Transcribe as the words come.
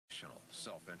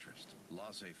self-interest,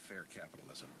 laissez-faire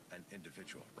capitalism, and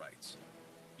individual rights.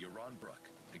 Yaron Brook,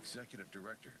 Executive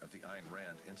Director of the Ayn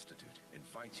Rand Institute,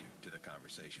 invites you to the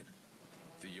conversation.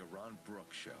 The Yaron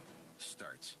Brook Show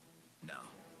starts now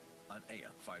on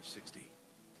AM560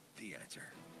 The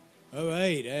Answer. All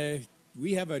right,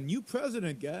 we have a new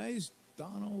president, guys.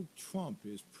 Donald Trump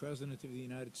is president of the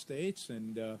United States,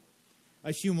 and I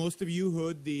assume most of you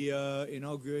heard the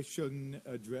inauguration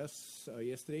address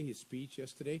yesterday, his speech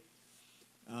yesterday.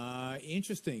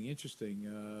 Interesting.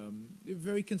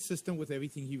 Very consistent with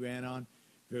everything he ran on,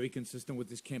 very consistent with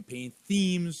his campaign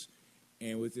themes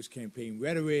and with his campaign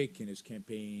rhetoric and his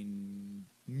campaign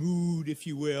mood, if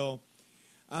you will.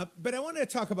 But I want to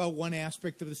talk about one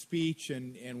aspect of the speech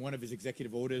and one of his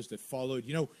executive orders that followed.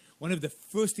 You know, one of the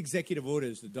first executive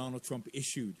orders that Donald Trump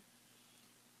issued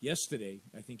yesterday,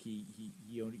 I think he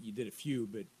did a few,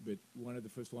 but one of the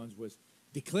first ones was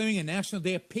declaring a National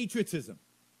Day of Patriotism.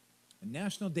 A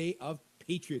National Day of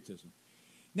Patriotism.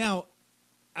 Now,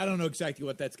 I don't know exactly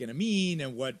what that's going to mean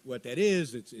and what that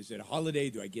is. Is it a holiday?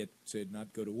 Do I get to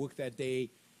not go to work that day?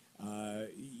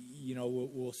 You know,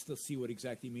 we'll still see what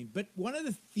exactly you mean. But one of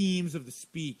the themes of the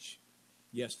speech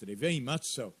yesterday, very much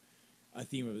so, a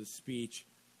theme of the speech,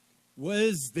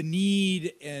 was the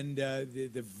need and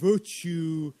the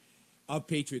virtue of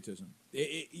patriotism.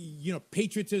 You know,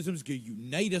 patriotism is going to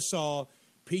unite us all.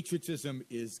 Patriotism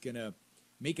is going to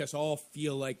make us all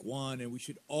feel like one, and we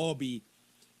should all be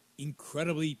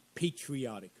incredibly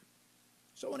patriotic.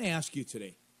 So I want to ask you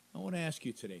today,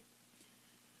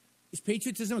 is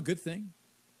patriotism a good thing?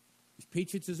 Is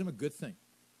patriotism a good thing?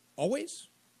 Always?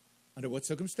 Under what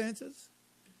circumstances?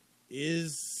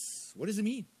 What does it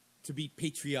mean to be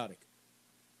patriotic?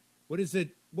 What is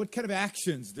it? What kind of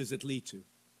actions does it lead to?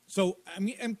 So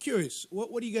I'm curious.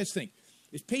 What do you guys think?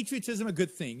 Is patriotism a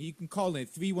good thing? You can call in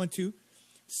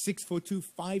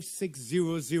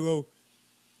 312-642-5600.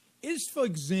 Is, for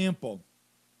example,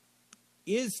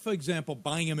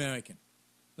 buying American?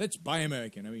 Let's buy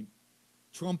American. I mean,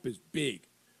 Trump is big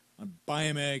on buy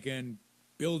American,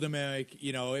 build America.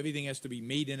 You know, everything has to be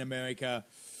made in America,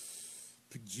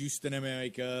 produced in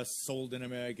America, sold in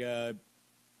America,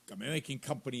 American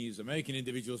companies, American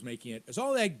individuals making it. Is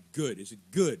all that good? Is it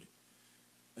good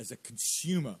as a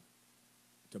consumer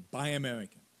to buy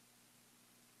American?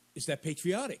 Is that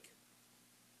patriotic?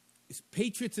 Is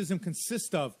patriotism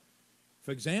consist of,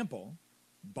 for example,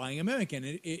 buying American?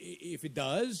 If it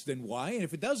does, then why? And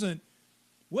if it doesn't,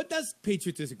 what does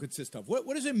patriotism consist of? What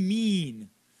does it mean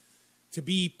to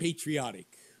be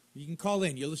patriotic? You can call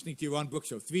in. You're listening to Yaron Brook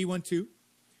Show,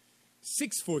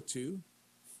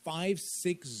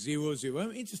 312-642-5600.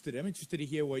 I'm interested to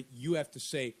hear what you have to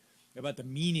say about the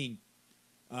meaning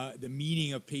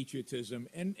of patriotism.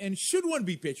 And should one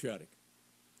be patriotic?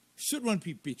 Should one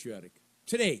be patriotic?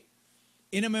 Today,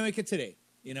 in America today,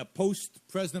 in a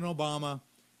post-President Obama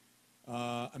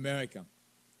America,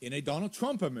 in a Donald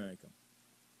Trump America,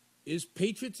 is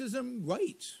patriotism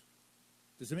right?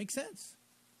 Does it make sense?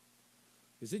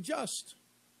 Is it just?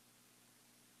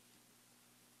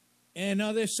 And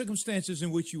are there circumstances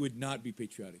in which you would not be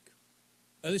patriotic?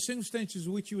 Are there circumstances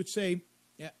in which you would say,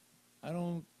 yeah, I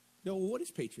don't know, what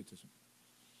is patriotism?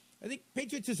 I think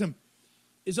patriotism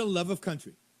is a love of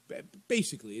country.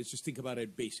 Basically, let's just think about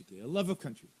it basically. A love of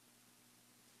country.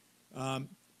 And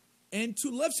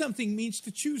to love something means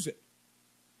to choose it.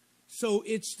 So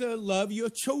it's to love your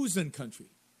chosen country.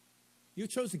 Your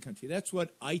chosen country. That's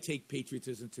what I take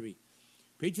patriotism to be.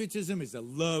 Patriotism is the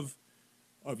love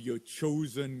of your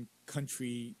chosen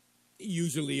country,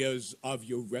 usually as of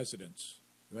your residence,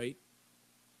 right?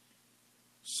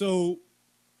 So,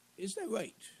 is that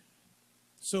right?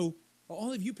 So, are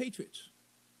all of you patriots?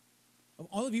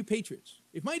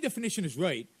 If my definition is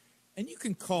right, and you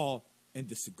can call and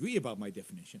disagree about my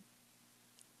definition,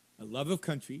 a love of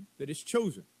country that is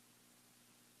chosen,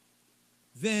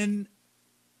 then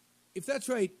if that's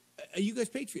right, are you guys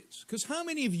patriots? Because how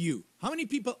many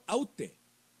people out there,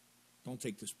 don't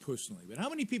take this personally, but how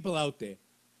many people out there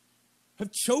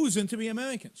have chosen to be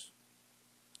Americans?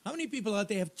 How many people out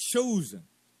there have chosen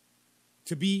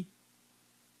to be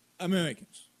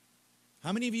Americans?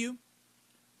 How many of you,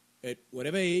 at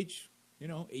whatever age,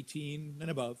 18 and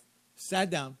above, sat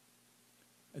down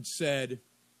and said,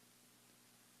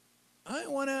 I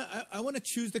want to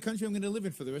choose the country I'm going to live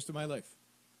in for the rest of my life.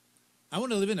 I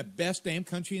want to live in the best damn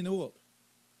country in the world.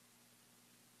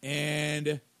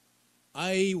 And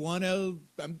I want to,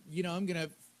 I'm going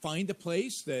to find a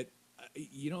place that,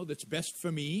 that's best for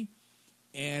me.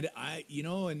 And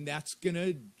and that's going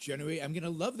to generate, I'm going to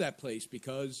love that place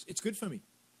because it's good for me.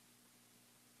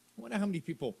 I wonder how many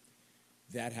people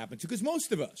that happen too. Because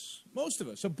most of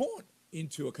us are born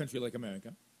into a country like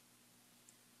America,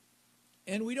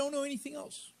 and we don't know anything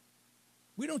else.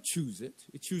 We don't choose it.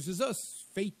 It chooses us.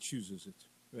 Fate chooses it,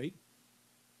 right?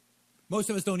 Most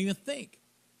of us don't even think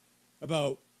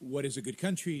about what is a good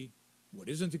country, what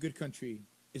isn't a good country,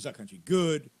 is our country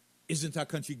good, isn't our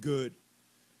country good?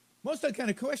 Most of that kind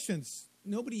of questions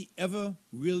nobody ever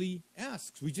really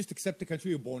asks. We just accept the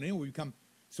country we're born in. We become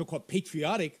so-called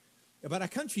patriotic about our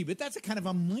country, but that's a kind of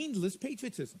a mindless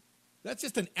patriotism. That's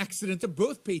just an accident of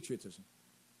birth patriotism.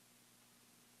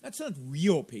 That's not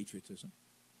real patriotism.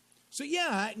 So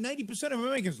yeah, 90% of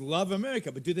Americans love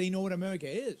America, but do they know what America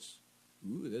is?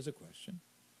 Ooh, there's a question.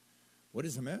 What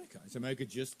is America? Is America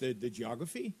just the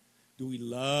geography? Do we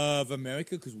love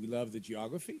America because we love the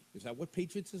geography? Is that what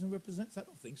patriotism represents? I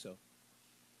don't think so.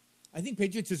 I think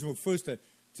patriotism refers to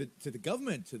the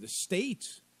government, to the state.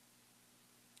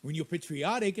 When you're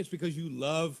patriotic, it's because you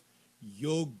love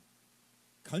your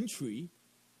country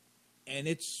and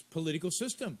its political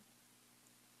system.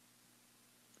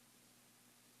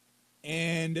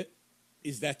 And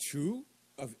is that true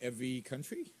of every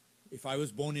country? If I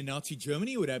was born in Nazi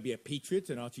Germany, would I be a patriot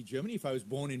in Nazi Germany? If I was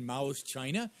born in Maoist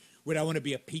China, would I want to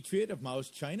be a patriot of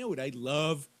Maoist China? Would I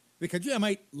love the country? I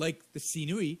might like the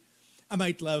scenery. I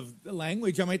might love the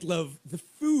language. I might love the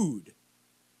food.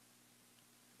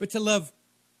 But to love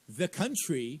the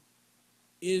country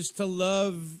is to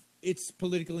love its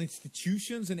political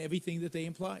institutions and everything that they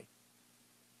imply.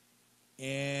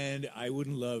 And I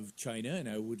wouldn't love China, and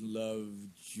I wouldn't love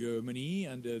Germany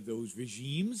under those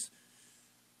regimes,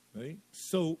 right?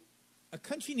 So a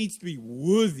country needs to be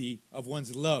worthy of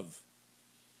one's love.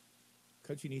 A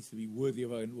country needs to be worthy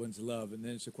of one's love, and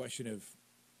then it's a question of,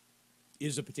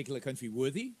 is a particular country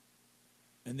worthy?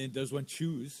 And then does one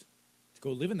choose to go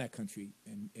live in that country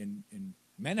and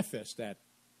manifest that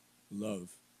love?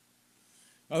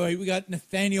 All right, we got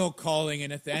Nathaniel calling,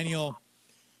 and Nathaniel,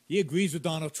 he agrees with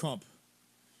Donald Trump.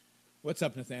 What's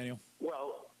up, Nathaniel?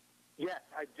 Well, yes,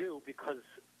 I do, because,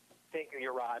 thank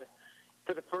you, Yaron,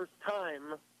 for the first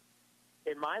time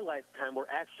in my lifetime, we're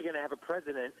actually going to have a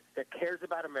president that cares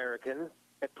about Americans,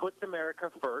 that puts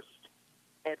America first,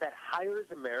 and that hires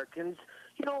Americans.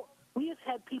 You know, we have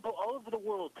had people all over the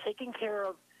world taking care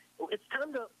of, it's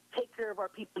time to take care of our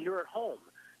people here at home.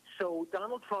 So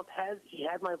Donald Trump has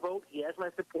my vote, he has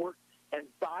my support, and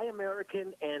buy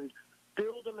American and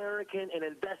build American and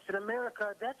invest in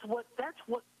America. That's what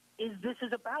this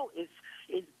is about,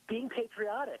 is being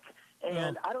patriotic.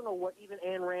 And I don't know what even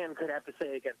Ayn Rand could have to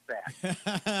say against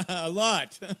that. A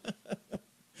lot.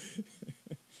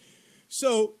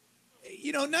 So,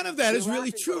 you know, none of that is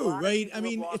really true, right? I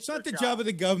mean, it's not the job of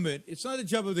the government. It's not the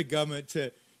job of the government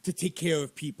to take care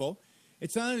of people.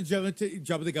 It's not the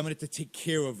job of the government to take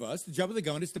care of us. The job of the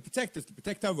government is to protect us, to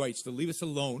protect our rights, to leave us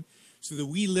alone so that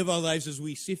we live our lives as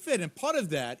we see fit. And part of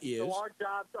that is... So our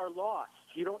jobs are lost.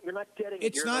 You're not getting it.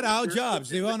 It's not our jobs.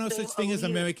 There are no such thing as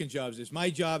American jobs. There's my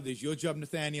job, there's your job,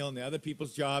 Nathaniel, and the other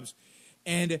people's jobs.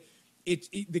 And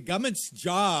the government's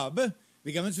job,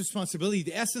 the government's responsibility,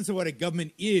 the essence of what a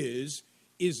government is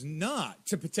not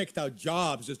to protect our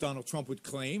jobs, as Donald Trump would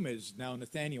claim, as now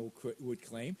Nathaniel would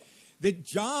claim. The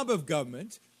job of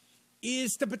government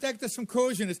is to protect us from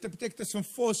coercion, it's to protect us from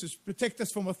force, it's to protect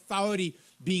us from authority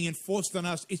being enforced on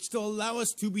us. It's to allow us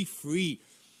to be free.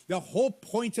 The whole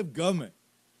point of government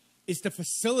is to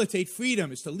facilitate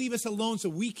freedom, is to leave us alone so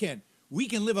we can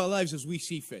live our lives as we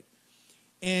see fit.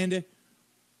 And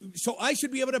so I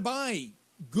should be able to buy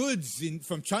goods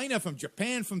from China, from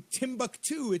Japan, from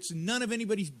Timbuktu. It's none of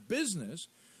anybody's business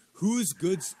whose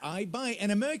goods I buy.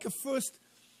 And America First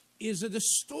is a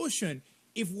distortion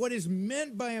if what is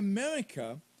meant by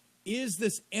America is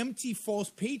this empty,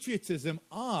 false patriotism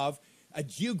of a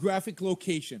geographic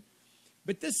location.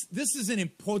 But this is an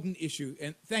important issue,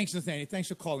 and thanks, Nathaniel, thanks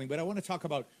for calling. But I want to talk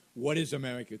about what is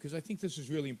America, because I think this is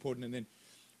really important, and then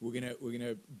we're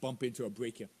gonna bump into a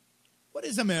break here. What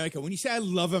is America? When you say I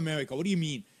love America, what do you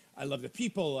mean? I love the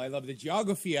people, I love the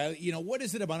geography. What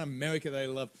is it about America that I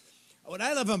love? What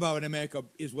I love about America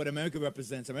is what America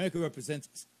represents. America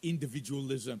represents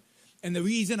individualism. And the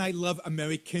reason I love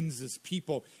Americans as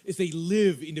people is they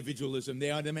live individualism. They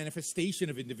are the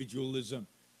manifestation of individualism.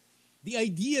 The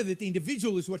idea that the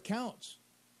individual is what counts.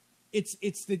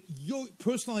 It's that your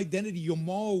personal identity, your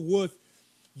moral worth,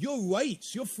 your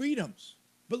rights, your freedoms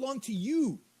belong to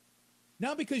you.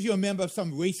 Not because you're a member of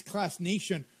some race, class,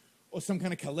 nation, or some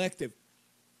kind of collective,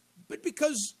 but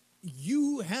because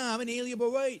you have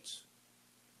inalienable rights.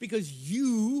 Because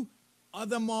you are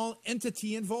the moral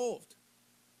entity involved.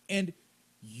 And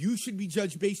you should be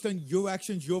judged based on your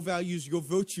actions, your values, your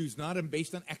virtues, not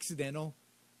based on accidental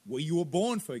where you were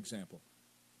born, for example.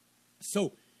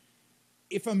 So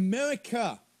if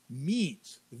America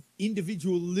means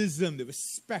individualism, the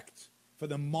respect for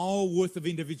the moral worth of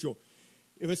individual,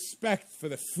 a respect for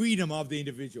the freedom of the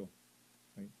individual,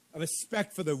 right? A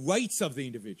respect for the rights of the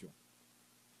individual,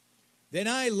 then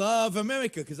I love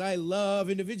America because I love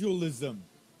individualism.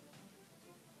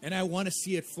 And I want to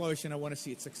see it flourish and I want to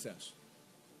see its success.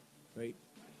 Right?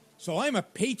 So I'm a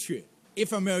patriot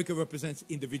if America represents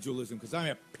individualism, because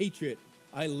I'm a patriot.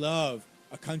 I love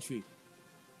a country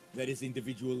that is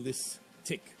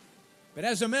individualistic. But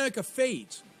as America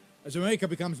fades, as America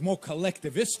becomes more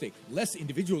collectivistic, less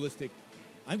individualistic,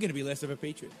 I'm going to be less of a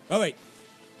patriot. All right.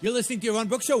 You're listening to Yaron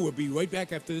Brook Show. We'll be right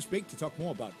back after this break to talk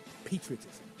more about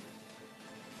patriotism.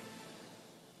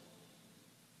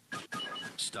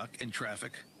 Stuck in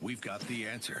traffic? We've got the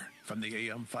answer from the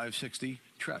AM560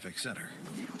 Traffic Center.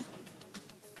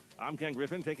 I'm Ken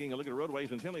Griffin, taking a look at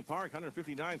roadways in Tinley Park.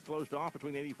 159th closed off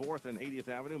between 84th and 80th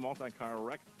Avenue. Multi-car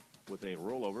wreck with a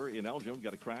rollover in Elgin.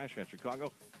 Got a crash at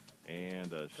Chicago.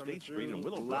 And State Street and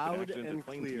Willowbrook. Loud and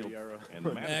clear, Yaron. And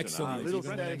Madison. Excellent. Little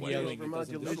Even static yelling, for it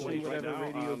doesn't modulation, dissuade. whatever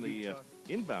radio on the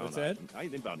inbound. What's that?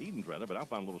 Inbound Eden's rather, but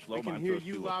outbound a little slow. I can hear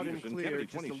you loud and clear,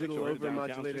 just a little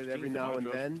over-modulated every now and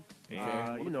then.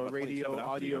 You know, radio,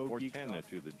 audio, geek.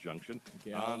 To the junction.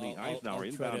 Okay, on the Eisenhower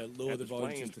I'll try to inbound. lower the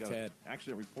volume Plains just a got tad.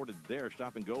 Accident reported there.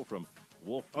 Stop and go from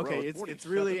Wolf Road. Okay, it's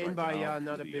really in by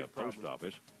not a the big post problem.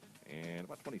 office. And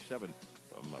about 27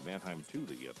 from Mannheim to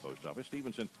the post office.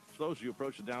 Stevenson slows as you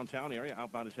approach the downtown area.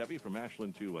 Outbound is heavy from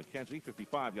Ashland to Kenzie.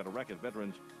 55 got a wreck at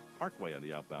Veterans Parkway on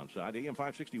the outbound side.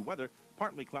 AM560 weather,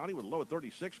 partly cloudy with a low at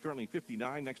 36, currently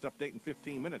 59. Next update in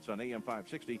 15 minutes on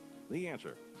AM560. The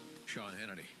Answer. Sean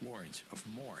Hannity warns of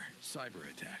more cyber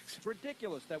attacks. It's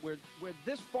ridiculous that we're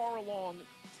this far along.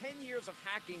 10 years of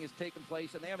hacking has taken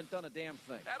place, and they haven't done a damn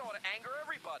thing. That ought to anger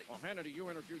everybody. Well, Hannity, you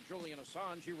interviewed Julian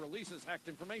Assange. He releases hacked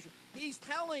information. He's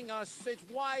telling us it's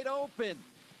wide open.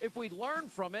 If we'd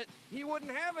learned from it, he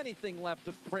wouldn't have anything left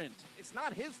to print. It's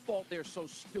not his fault they're so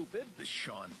stupid. The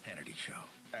Sean Hannity Show.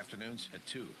 Afternoons at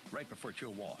 2, right before Joe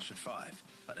Walsh at 5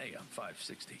 on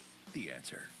AM560. The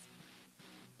Answer.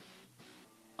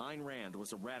 Ayn Rand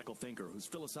was a radical thinker whose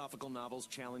philosophical novels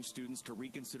challenged students to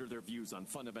reconsider their views on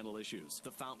fundamental issues. The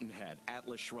Fountainhead,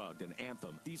 Atlas Shrugged, and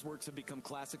Anthem. These works have become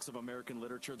classics of American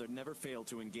literature that never fail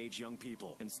to engage young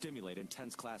people and stimulate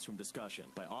intense classroom discussion.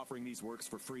 By offering these works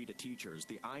for free to teachers,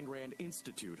 the Ayn Rand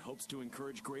Institute hopes to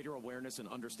encourage greater awareness and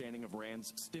understanding of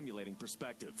Rand's stimulating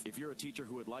perspective. If you're a teacher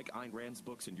who would like Ayn Rand's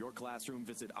books in your classroom,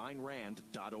 visit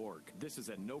AynRand.org. This is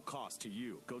at no cost to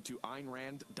you. Go to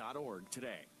AynRand.org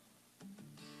today.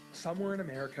 Somewhere in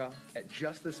America, at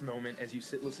just this moment as you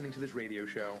sit listening to this radio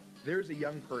show, there's a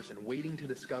young person waiting to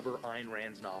discover Ayn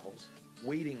Rand's novels,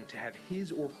 waiting to have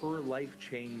his or her life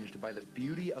changed by the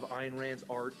beauty of Ayn Rand's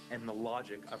art and the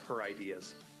logic of her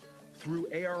ideas. Through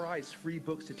ARI's Free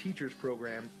Books to Teachers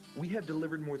program, we have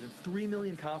delivered more than 3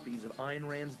 million copies of Ayn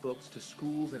Rand's books to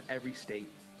schools in every state.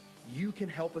 You can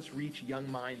help us reach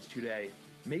young minds today.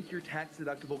 Make your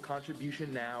tax-deductible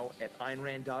contribution now at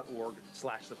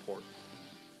AynRand.org/support.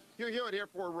 Hugh Hewitt here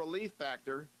for Relief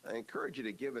Factor. I encourage you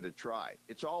to give it a try.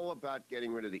 It's all about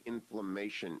getting rid of the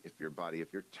inflammation in your body.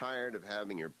 If you're tired of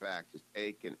having your back just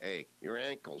ache and ache, your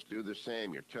ankles do the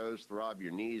same, your toes throb,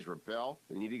 your knees rebel,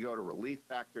 then you need to go to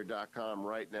ReliefFactor.com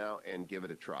right now and give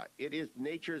it a try. It is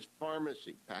nature's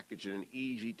pharmacy, packaged in an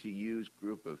easy-to-use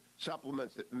group of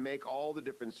supplements that make all the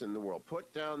difference in the world.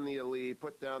 Put down the Aleve,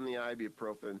 put down the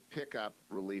ibuprofen, pick up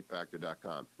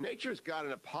ReliefFactor.com. Nature's got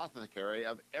an apothecary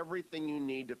of everything you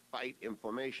need to fight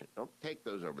inflammation. Don't take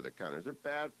those over the counters. They're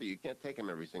bad for you. You can't take them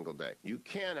every single day. You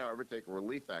can, however, take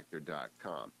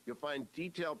ReliefFactor.com. You'll find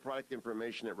detailed product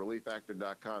information at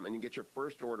ReliefFactor.com, and you get your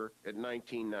first order at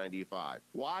 $19.95.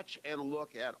 Watch and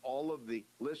look at all of the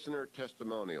listener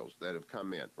testimonials that have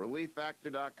come in.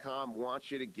 ReliefFactor.com wants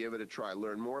you to give it a try.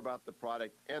 Learn more about the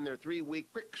product and their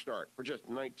 3-week quick start for just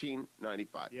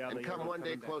 $19.95. Yeah, and come one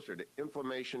day closer to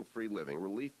inflammation-free living.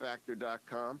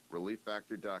 ReliefFactor.com,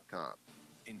 ReliefFactor.com.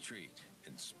 Intrigued,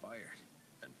 inspired,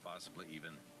 and possibly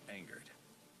even angered.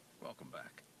 Welcome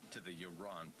back to the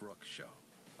Yaron Brook Show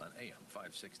on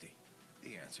AM560.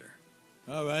 The Answer.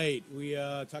 All right, we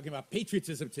are talking about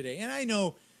patriotism today, and I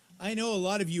know a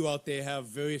lot of you out there have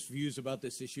various views about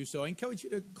this issue, so I encourage you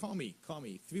to call me,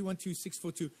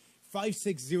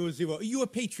 312-642-5600. Are you a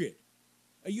patriot?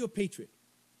 Are you a patriot?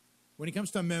 When it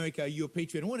comes to America, are you a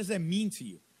patriot? And what does that mean to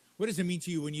you? What does it mean to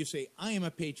you when you say, I am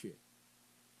a patriot?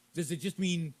 Does it just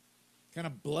mean kind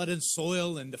of blood and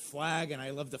soil and the flag, and I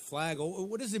love the flag? Or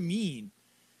what does it mean?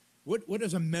 What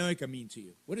does America mean to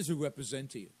you? What does it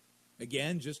represent to you?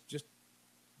 Again, just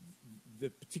the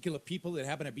particular people that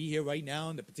happen to be here right now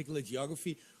and the particular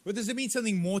geography? Or does it mean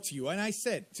something more to you? And I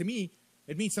said, to me,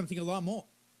 it means something a lot more.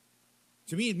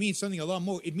 To me, it means something a lot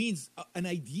more. It means an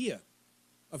idea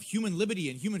of human liberty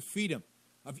and human freedom,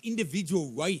 of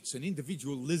individual rights and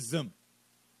individualism.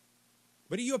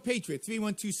 But are you a patriot?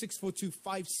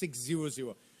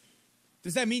 312-642-5600.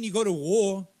 Does that mean you go to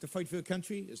war to fight for your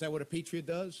country? Is that what a patriot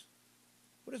does?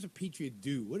 What does a patriot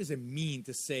do? What does it mean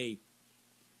to say,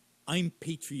 I'm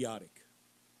patriotic?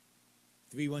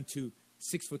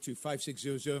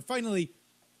 312-642-5600. And finally,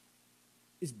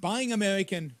 is buying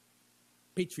American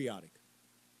patriotic?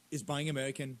 Is buying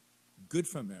American good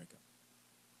for America?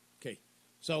 Okay,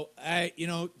 so,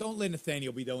 don't let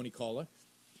Nathaniel be the only caller.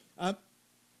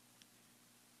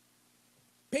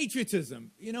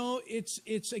 Patriotism, it's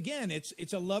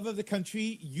a love of the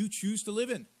country you choose to live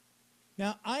in.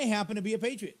 Now, I happen to be a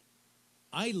patriot.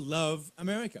 I love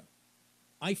America.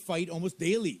 I fight almost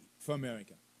daily for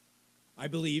America. I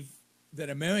believe that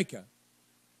America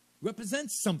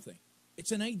represents something.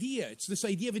 It's an idea. It's this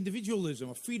idea of individualism,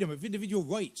 of freedom, of individual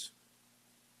rights.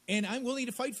 And I'm willing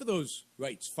to fight for those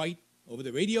rights. Fight over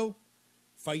the radio,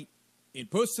 fight in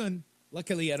person.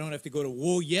 Luckily, I don't have to go to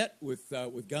war yet with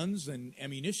guns and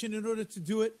ammunition in order to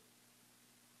do it.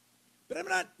 But I'm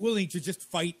not willing to just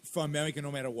fight for America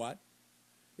no matter what.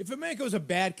 If America was a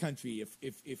bad country,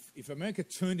 if America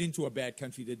turned into a bad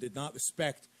country that did not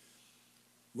respect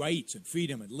rights and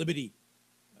freedom and liberty,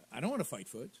 I don't want to fight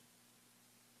for it.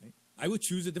 Right? I would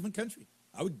choose a different country.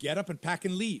 I would get up and pack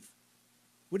and leave.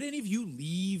 Would any of you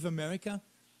leave America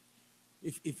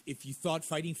if you thought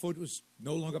fighting for it was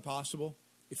no longer possible?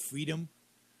 If freedom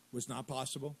was not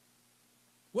possible?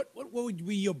 What would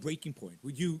be your breaking point?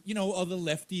 Would you, other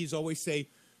lefties always say,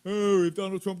 oh, if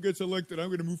Donald Trump gets elected, I'm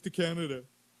going to move to Canada.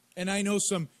 And I know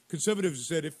some conservatives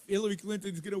said, if Hillary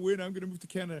Clinton's going to win, I'm going to move to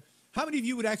Canada. How many of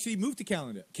you would actually move to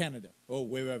Canada, or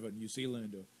wherever, New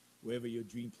Zealand, or wherever your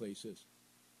dream place is?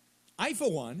 I,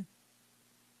 for one,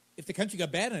 if the country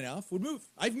got bad enough, would move.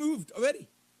 I've moved already.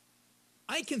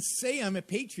 I can say I'm a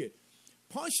patriot,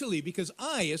 partially because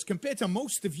I, as compared to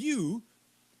most of you,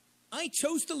 I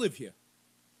chose to live here.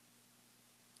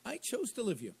 I chose to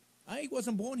live here. I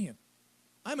wasn't born here.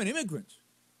 I'm an immigrant.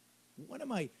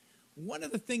 One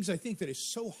of the things I think that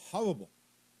is so horrible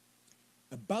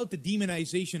about the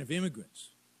demonization of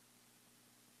immigrants,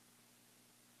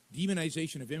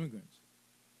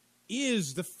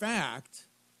 is the fact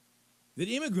that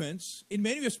immigrants, in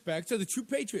many respects, are the true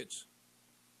patriots.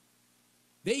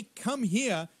 They come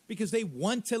here because they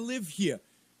want to live here.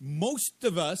 Most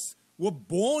of us were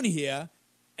born here,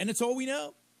 and it's all we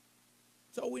know.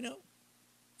 It's all we know.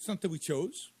 It's not that we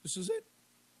chose. This is it.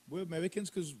 We're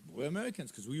Americans because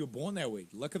we were born that way.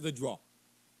 Luck of the draw.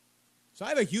 So I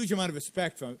have a huge amount of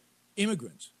respect for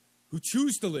immigrants who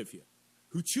choose to live here,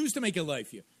 who choose to make a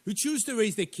life here, who choose to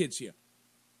raise their kids here,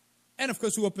 and, of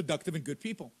course, who are productive and good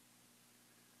people.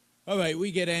 All right,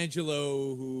 we get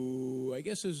Angelo, who I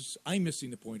guess I'm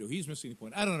missing the point, or he's missing the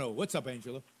point. I don't know. What's up,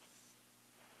 Angelo?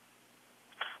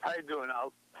 How you doing,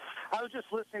 Al? I was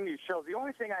just listening to your show. The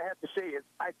only thing I have to say is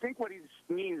I think what he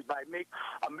means by make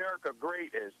America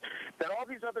great is that all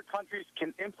these other countries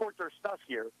can import their stuff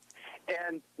here,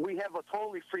 and we have a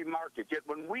totally free market. Yet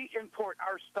when we import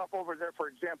our stuff over there, for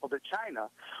example, to China,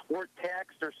 we're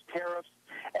taxed, there's tariffs,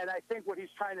 and I think what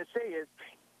he's trying to say is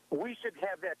we should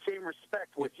have that same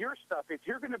respect with your stuff. If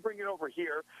you're going to bring it over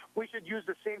here, we should use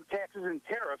the same taxes and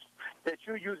tariffs that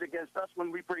you use against us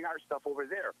when we bring our stuff over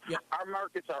there. Yep. Our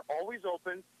markets are always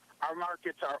open. Our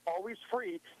markets are always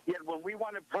free, yet when we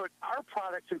want to put our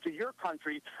products into your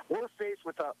country, we're faced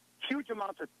with a huge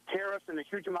amount of tariffs and a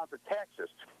huge amount of taxes.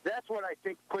 That's what I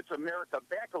think puts America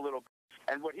back a little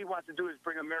bit. And what he wants to do is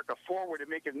bring America forward and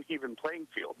make it an even playing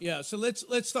field. Yeah, so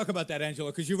let's talk about that, Angelo,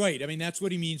 because you're right. I mean, that's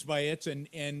what he means by it, and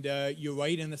you're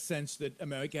right in the sense that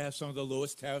America has some of the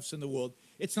lowest tariffs in the world.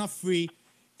 It's not free,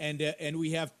 and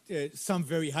we have some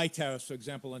very high tariffs, for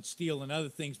example, on steel and other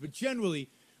things, but generally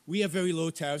we have very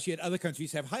low tariffs, yet other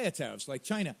countries have higher tariffs, like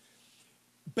China.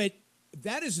 But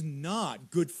that is not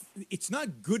good. It's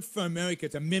not good for America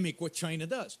to mimic what China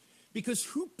does, because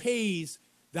who pays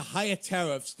the higher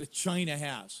tariffs that China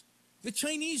has? The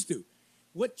Chinese do.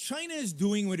 What China is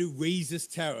doing when it raises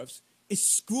tariffs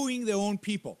is screwing their own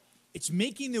people. It's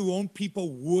making their own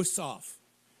people worse off.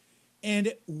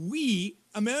 And we,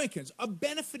 Americans, are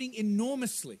benefiting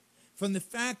enormously from the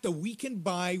fact that we can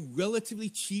buy relatively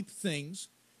cheap things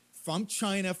from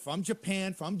China, from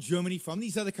Japan, from Germany, from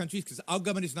these other countries, because our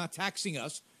government is not taxing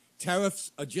us.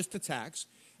 Tariffs are just a tax.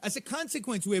 As a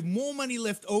consequence, we have more money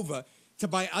left over to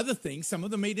buy other things, some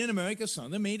of them made in America, some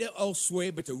of them made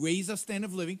elsewhere, but to raise our standard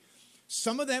of living.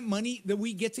 Some of that money that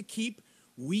we get to keep,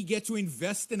 we get to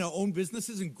invest in our own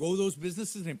businesses and grow those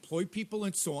businesses and employ people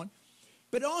and so on.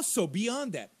 But also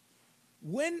beyond that,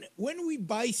 when we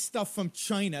buy stuff from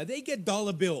China, they get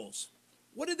dollar bills.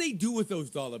 What do they do with those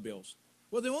dollar bills?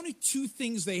 Well, there are only two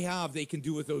things they can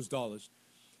do with those dollars.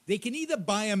 They can either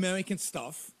buy American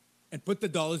stuff and put the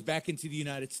dollars back into the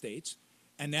United States,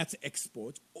 and that's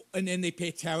exports, and then they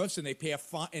pay tariffs and they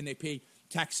pay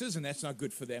taxes, and that's not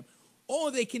good for them. Or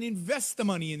they can invest the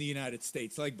money in the United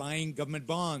States, like buying government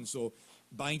bonds or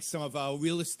buying some of our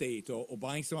real estate or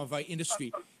buying some of our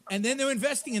industry, and then they're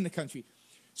investing in the country.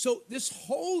 So this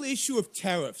whole issue of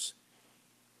tariffs,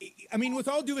 I mean, with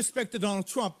all due respect to Donald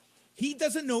Trump, he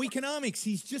doesn't know economics.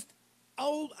 He's just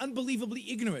unbelievably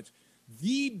ignorant.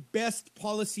 The best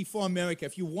policy for America,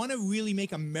 if you want to really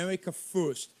make America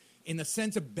first in the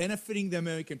sense of benefiting the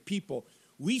American people,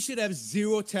 we should have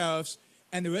zero tariffs,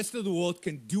 and the rest of the world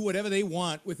can do whatever they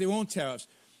want with their own tariffs.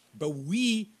 But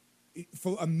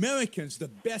for Americans, the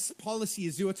best policy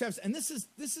is zero tariffs. And this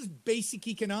is basic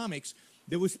economics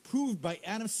that was proved by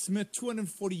Adam Smith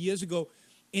 240 years ago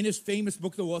in his famous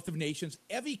book, The Wealth of Nations.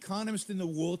 Every economist in the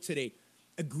world today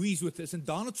agrees with this, and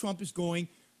Donald Trump is going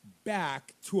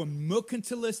back to a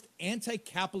mercantilist,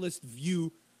 anti-capitalist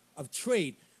view of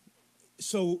trade.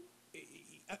 So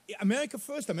America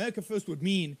first would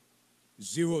mean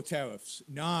zero tariffs,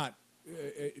 not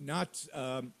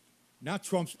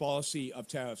Trump's policy of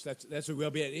tariffs. That's a real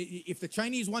bad. If the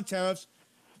Chinese want tariffs,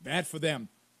 bad for them.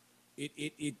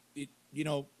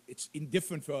 It's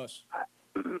indifferent for us.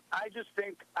 I just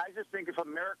think if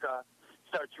America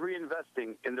starts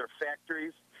reinvesting in their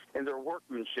factories, in their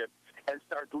workmanship, and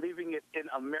starts leaving it in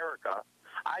America,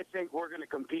 I think we're going to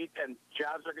compete and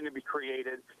jobs are going to be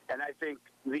created. And I think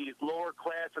the lower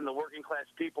class and the working class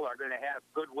people are going to have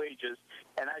good wages.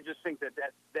 And I just think that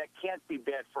can't be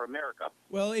bad for America.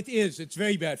 Well, it is. It's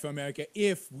very bad for America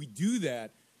if we do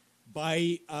that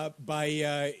by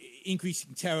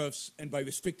increasing tariffs and by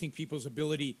restricting people's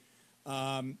ability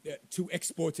to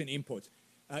export and import.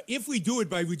 If we do it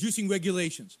by reducing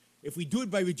regulations, if we do it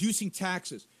by reducing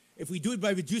taxes, if we do it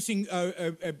by reducing,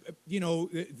 all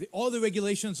the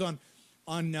regulations on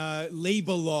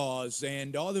labor laws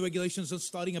and all the regulations on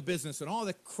starting a business and all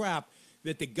the crap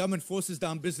that the government forces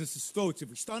down businesses' throats, if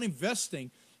we start investing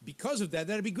because of that,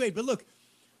 that'd be great. But look,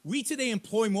 we today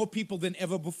employ more people than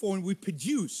ever before, and we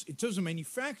produce, in terms of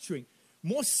manufacturing,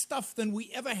 more stuff than we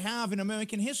ever have in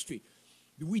American history.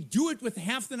 We do it with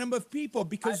half the number of people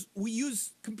because we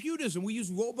use computers and we use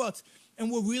robots,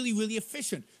 and we're really, really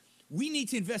efficient. We need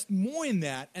to invest more in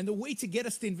that, and the way to get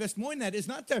us to invest more in that is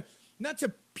not to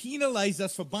penalize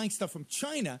us for buying stuff from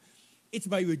China. It's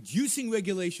by reducing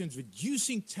regulations,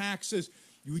 reducing taxes,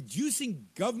 reducing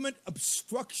government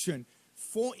obstruction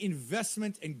for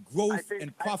investment and growth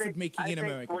and profit-making in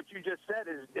America. I think what you just said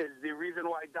is the reason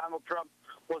why Donald Trump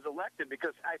was elected,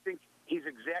 because I think he's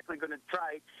exactly going to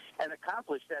try and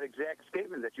accomplish that exact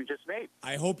statement that you just made.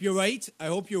 I hope you're right.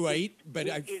 But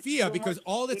I fear because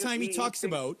all the time he talks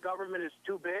about government is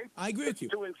too big. I agree with you.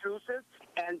 Too intrusive,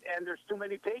 and there's too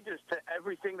many pages to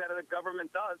everything that the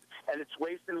government does, and it's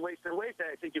waste and waste and waste. And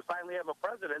I think you finally have a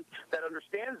president that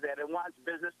understands that and wants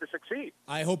business to succeed.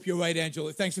 I hope you're right,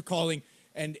 Angela. Thanks for calling,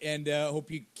 and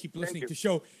hope you keep listening to the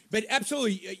show. But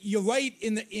absolutely, you're right.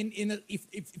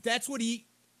 If that's what he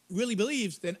really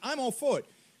believes, then I'm all for it.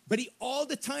 But he all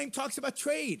the time talks about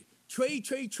trade.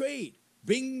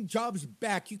 Bring jobs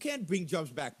back. You can't bring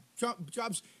jobs back.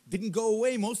 Jobs didn't go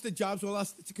away. Most of the jobs were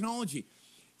lost to technology.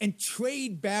 And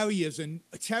trade barriers and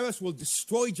tariffs will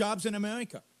destroy jobs in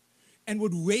America and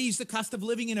would raise the cost of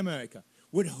living in America,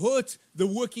 would hurt the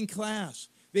working class.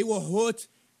 They will hurt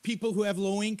people who have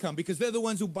low income because they're the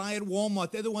ones who buy at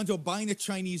Walmart. They're the ones who are buying the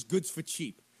Chinese goods for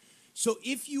cheap. So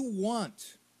if you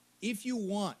want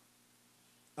to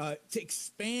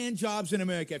expand jobs in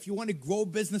America, if you want to grow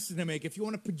businesses in America, if you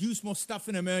want to produce more stuff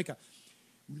in America,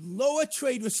 lower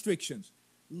trade restrictions,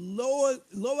 lower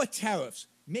tariffs,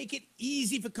 make it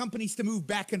easy for companies to move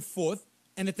back and forth,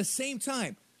 and at the same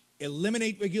time,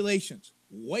 eliminate regulations,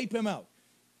 wipe them out,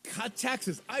 cut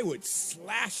taxes. I would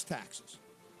slash taxes.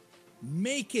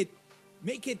 Make it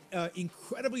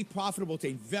incredibly profitable to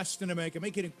invest in America.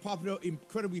 Make it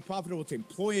incredibly profitable to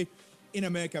employ in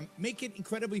America. Make it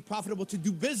incredibly profitable to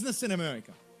do business in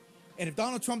America. And if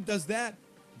Donald Trump does that,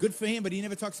 good for him, but he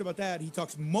never talks about that. He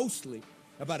talks mostly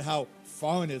about how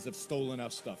foreigners have stolen our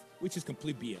stuff, which is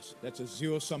complete BS. That's a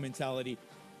zero-sum mentality.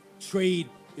 Trade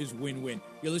is win-win.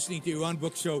 You're listening to Yaron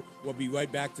Brook Show. We'll be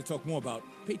right back to talk more about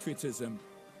patriotism.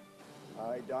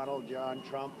 I, Donald John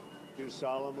Trump, do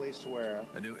solemnly swear.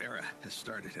 A new era has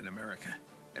started in America.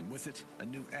 And with it, a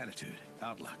new attitude,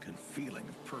 outlook, and feeling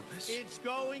of purpose. It's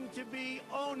going to be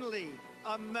only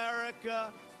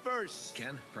America first.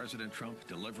 Can President Trump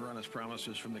deliver on his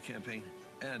promises from the campaign?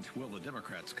 And will the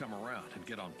Democrats come around and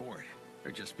get on board?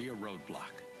 Or just be a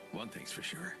roadblock? One thing's for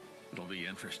sure, it'll be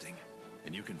interesting.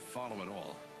 And you can follow it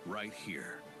all right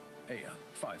here.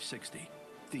 AM560,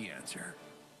 The Answer.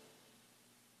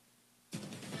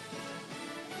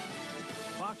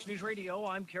 Fox News Radio,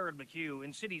 I'm Karen McHugh.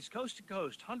 In cities coast to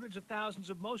coast, hundreds of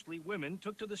thousands of mostly women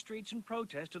took to the streets in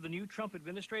protest of the new Trump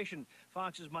administration.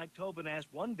 Fox's Mike Tobin asked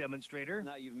one demonstrator.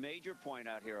 Now, you've made your point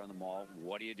out here on the Mall.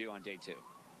 What do you do on day two?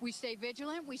 We stay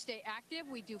vigilant. We stay active.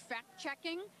 We do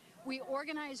fact-checking. We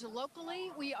organize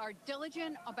locally. We are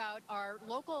diligent about our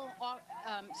local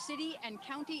city and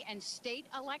county and state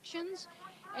elections,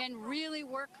 and really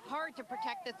work hard to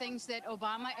protect the things that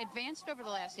Obama advanced over the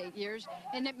last 8 years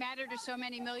and that matter to so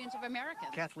many millions of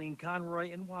Americans. Kathleen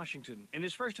Conroy in Washington. In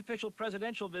his first official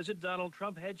presidential visit, Donald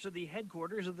Trump heads to the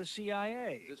headquarters of the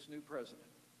CIA. This new president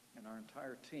and our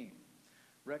entire team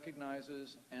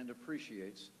recognizes and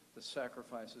appreciates the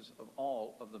sacrifices of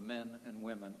all of the men and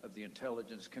women of the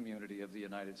intelligence community of the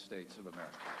United States of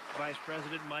America. Vice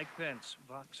President Mike Pence,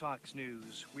 Fox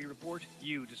News. We report,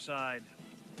 you decide.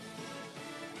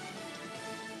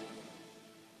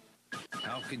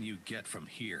 How can you get from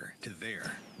here to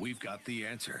there? We've got the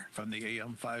answer from the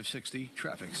AM560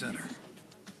 Traffic Center.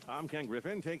 I'm Ken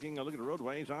Griffin, taking a look at the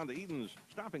roadways on to Eden's.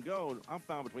 Stop and go,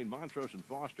 outbound between Montrose and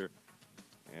Foster.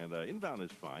 And inbound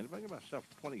is fine. About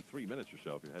 23 minutes or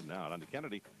so if you're heading out. On to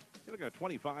Kennedy, you're looking at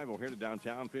 25 O'Hare to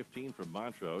downtown, 15 from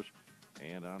Montrose.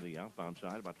 And on the outbound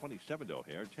side, about 27 to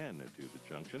O'Hare, 10 to the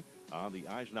junction. On the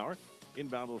Eisenhower,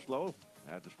 inbound a little slow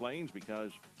at Des Plaines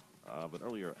because of an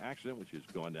earlier accident, which is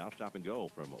going down. Stop and go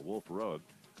from Wolf Road.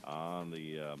 On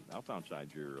the outbound side,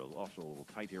 you're also a little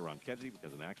tight here on Kedzie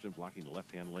because of an accident blocking the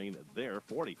left-hand lane there.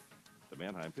 40 to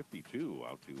Manheim, 52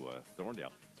 out to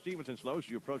Thorndale. Stevenson slows as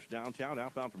you approach downtown,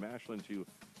 outbound from Ashland to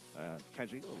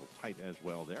Kedzie, a little tight as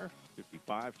well there.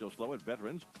 55 still slow at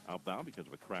Veterans, outbound because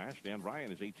of a crash. Dan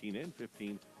Ryan is 18 in,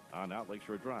 15 on out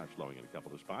Lakeshore Drive, slowing in a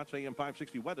couple of spots.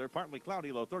 AM560 weather, partly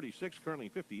cloudy, low 36, currently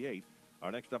 58.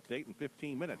 Our next update in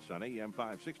 15 minutes on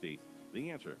AM560,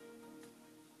 The Answer.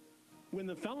 When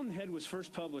The Fountainhead was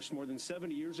first published more than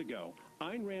 70 years ago,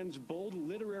 Ayn Rand's bold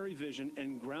literary vision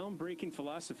and groundbreaking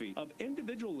philosophy of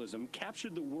individualism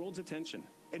captured the world's attention.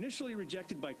 Initially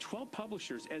rejected by 12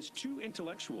 publishers as too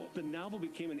intellectual, the novel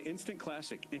became an instant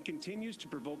classic and continues to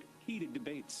provoke heated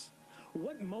debates.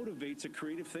 What motivates a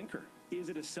creative thinker? Is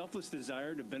it a selfless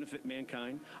desire to benefit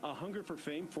mankind, a hunger for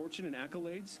fame, fortune, and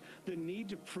accolades, the need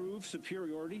to prove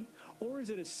superiority, or is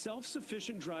it a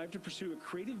self-sufficient drive to pursue a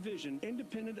creative vision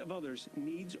independent of others'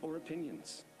 needs or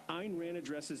opinions? Ayn Rand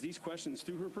addresses these questions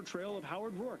through her portrayal of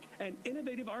Howard Rourke, an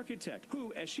innovative architect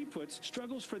who, as she puts,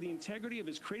 struggles for the integrity of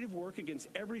his creative work against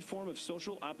every form of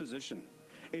social opposition.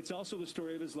 It's also the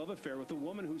story of his love affair with a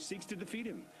woman who seeks to defeat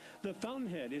him. The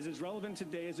Fountainhead is as relevant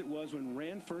today as it was when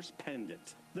Rand first penned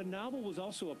it. The novel was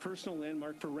also a personal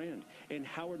landmark for Rand. In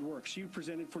Howard Rourke, she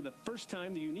presented for the first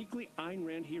time the uniquely Ayn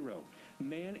Rand hero,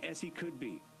 man as he could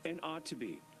be and ought to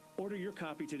be. Order your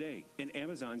copy today at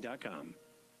Amazon.com.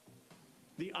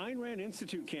 The Ayn Rand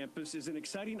Institute campus is an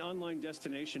exciting online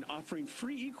destination offering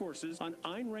free e-courses on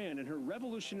Ayn Rand and her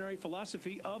revolutionary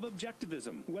philosophy of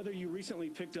Objectivism. Whether you recently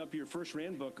picked up your first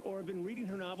Rand book or have been reading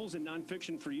her novels and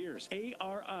nonfiction for years,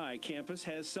 ARI campus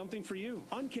has something for you.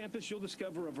 On campus, you'll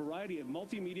discover a variety of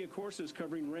multimedia courses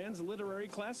covering Rand's literary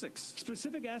classics,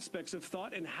 specific aspects of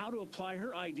thought, and how to apply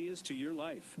her ideas to your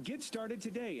life. Get started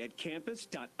today at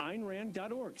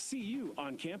campus.aynrand.org. See you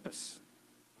on campus.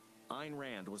 Ayn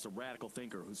Rand was a radical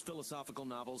thinker whose philosophical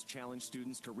novels challenged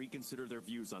students to reconsider their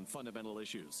views on fundamental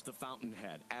issues. The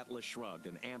Fountainhead, Atlas Shrugged,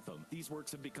 and Anthem. These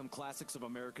works have become classics of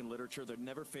American literature that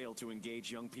never fail to engage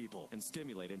young people and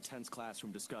stimulate intense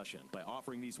classroom discussion. By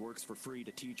offering these works for free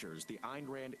to teachers, the Ayn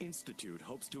Rand Institute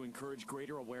hopes to encourage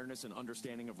greater awareness and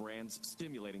understanding of Rand's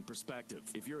stimulating perspective.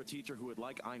 If you're a teacher who would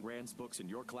like Ayn Rand's books in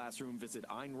your classroom, visit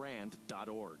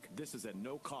AynRand.org. This is at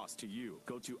no cost to you.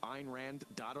 Go to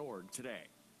AynRand.org today.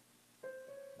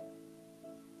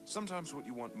 Sometimes what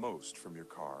you want most from your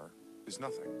car is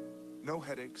nothing. No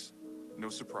headaches, no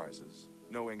surprises,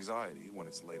 no anxiety when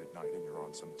it's late at night and you're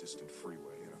on some distant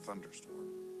freeway in a thunderstorm.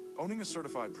 Owning a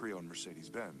certified pre-owned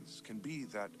Mercedes-Benz can be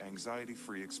that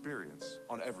anxiety-free experience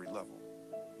on every level.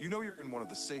 You know you're in one of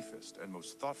the safest and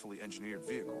most thoughtfully engineered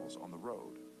vehicles on the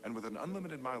road, and with an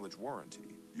unlimited mileage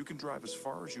warranty, you can drive as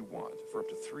far as you want for up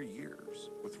to 3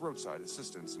 years, with roadside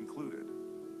assistance included.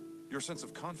 Your sense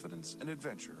of confidence and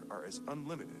adventure are as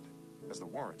unlimited as the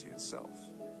warranty itself.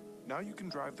 Now you can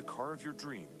drive the car of your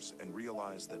dreams and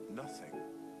realize that nothing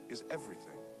is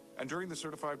everything. And during the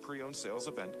certified pre-owned sales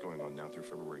event going on now through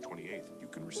February 28th, you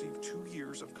can receive 2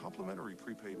 years of complimentary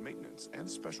prepaid maintenance and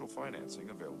special financing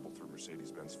available through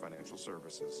Mercedes-Benz Financial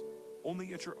Services.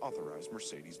 Only at your authorized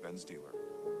Mercedes-Benz dealer.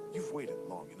 You've waited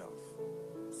long enough.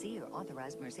 See your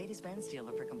authorized Mercedes-Benz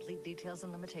dealer for complete details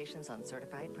and limitations on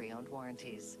certified pre-owned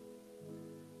warranties.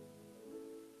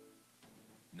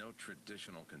 No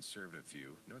traditional conservative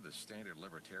view, nor the standard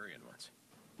libertarian ones.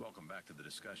 Welcome back to the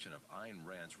discussion of Ayn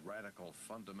Rand's radical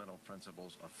fundamental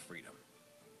principles of freedom.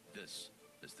 This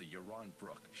is the Yaron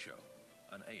Brook Show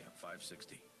on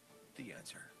AM560 The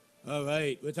Answer. All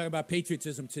right, we're talking about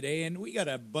patriotism today, and we got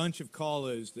a bunch of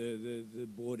callers. The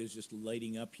board is just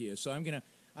lighting up here, so I'm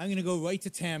gonna go right to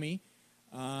Tammy,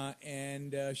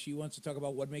 and she wants to talk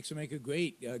about what makes America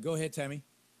great. Go ahead, Tammy.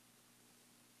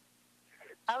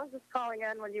 I was just calling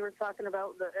in when you were talking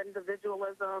about the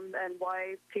individualism and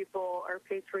why people are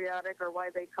patriotic or why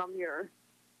they come here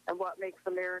and what makes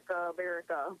America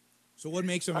America. So what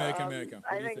makes America America?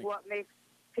 I think what makes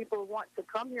people want to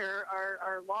come here are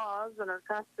our laws and our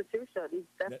Constitution.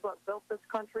 That's what built this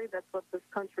country. That's what this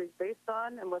country is based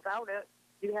on. And without it,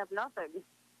 you have nothing.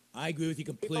 I agree with you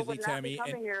completely, People would not Tammy. be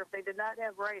coming here if they did not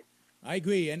have rights. I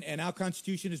agree, and our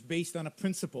Constitution is based on a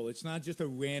principle. It's not just a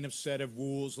random set of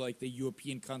rules like the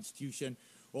European Constitution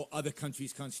or other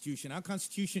countries' Constitution. Our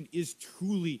Constitution is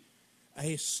truly a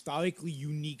historically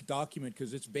unique document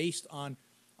because it's based on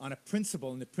a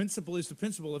principle, and the principle is the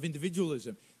principle of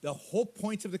individualism. The whole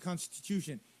point of the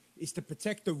Constitution is to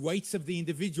protect the rights of the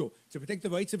individual, to protect the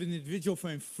rights of an individual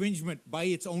from infringement by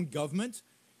its own government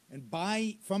and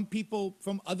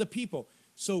from other people.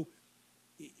 So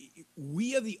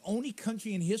we are the only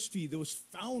country in history that was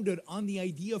founded on the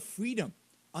idea of freedom,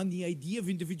 on the idea of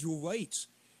individual rights.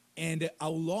 And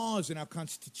our laws and our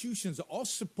constitutions are all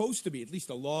supposed to be, at least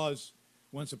the laws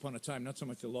once upon a time, not so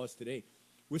much the laws today,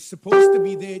 were supposed to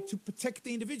be there to protect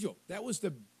the individual. That was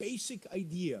the basic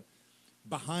idea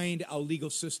behind our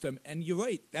legal system. And you're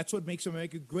right, that's what makes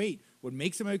America great. What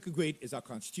makes America great is our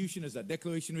Constitution, is our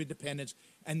Declaration of Independence,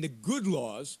 and the good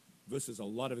laws versus a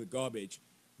lot of the garbage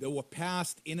that were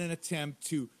passed in an attempt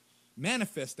to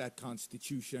manifest that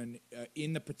Constitution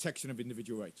in the protection of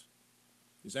individual rights.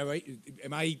 Is that right?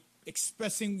 Am I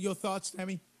expressing your thoughts,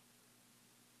 Tammy?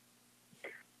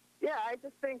 Yeah, I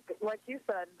just think, like you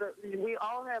said, that we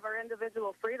all have our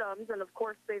individual freedoms, and of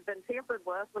course they've been tampered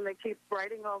with when they keep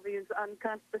writing all these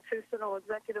unconstitutional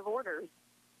executive orders.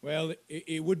 Well,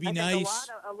 it would be I nice.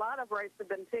 think a lot of rights have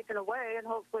been taken away, and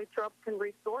hopefully Trump can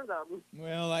restore them.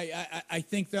 Well, I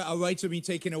think that our rights have been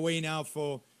taken away now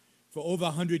for over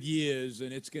 100 years,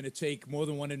 and it's going to take more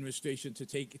than one administration to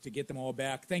get them all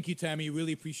back. Thank you, Tammy.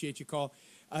 Really appreciate your call.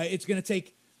 It's going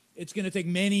to take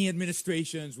many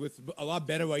administrations with a lot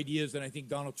better ideas than I think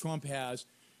Donald Trump has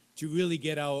to really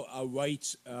get our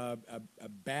rights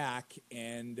back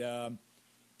and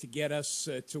to get us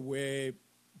to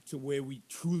where we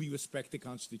truly respect the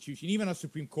Constitution. Even our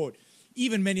Supreme Court,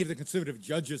 even many of the conservative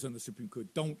judges on the Supreme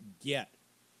Court don't get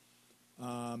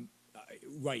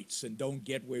rights and don't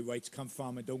get where rights come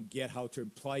from and don't get how to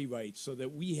apply rights, so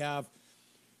that we have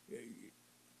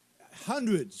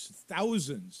hundreds,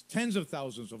 thousands, tens of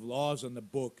thousands of laws on the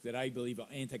book that I believe are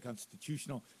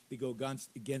anti-constitutional. They go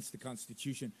against the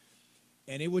Constitution.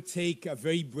 And it would take a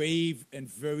very brave and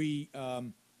very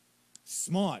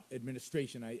smart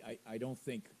administration. I don't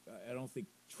think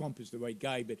Trump is the right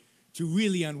guy, but to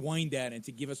really unwind that and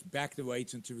to give us back the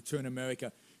rights and to return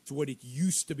America to what it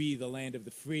used to be, the land of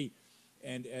the free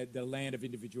and the land of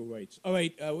individual rights. All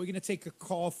right, we're going to take a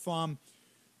call from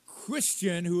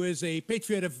Christian, who is a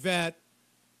patriotic vet,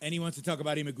 and he wants to talk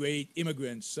about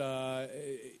immigrants.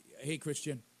 Hey,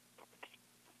 Christian.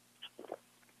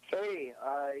 Hey,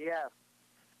 yeah.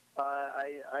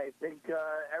 I think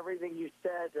everything you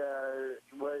said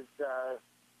was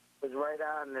right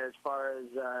on as far as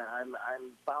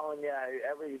I'm following you.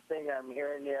 Everything I'm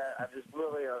hearing you. I'm just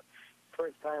really a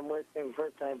first time listening,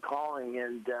 first time calling,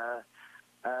 and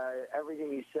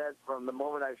everything you said from the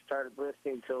moment I started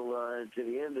listening till to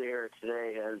the end of here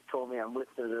today has told me I'm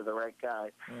listening to the right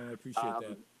guy. I appreciate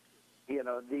that. You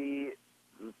know, the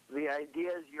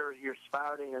ideas you're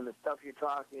spouting and the stuff you're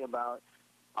talking about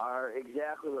are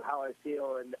exactly how I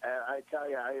feel, and I tell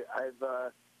you,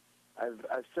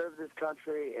 I've served this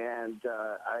country, and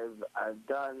I've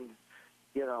done,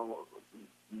 you know,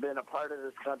 been a part of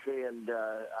this country, and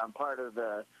I'm part of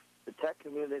the tech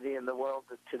community in the world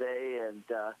today, and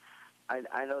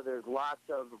I know there's lots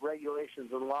of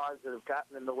regulations and laws that have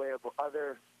gotten in the way of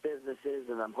other businesses,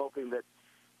 and I'm hoping that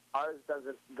ours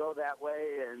doesn't go that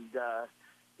way, and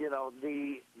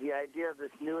the idea of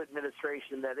this new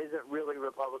administration that isn't really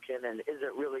Republican and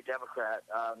isn't really Democrat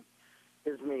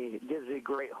gives me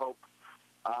great hope.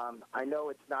 I know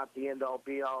it's not the end all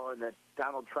be all, and that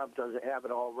Donald Trump doesn't have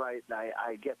it all right, and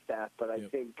I get that. But I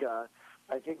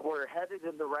think we're headed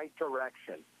in the right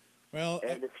direction. Well,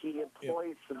 and if he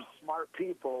employs some smart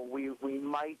people, we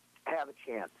might have a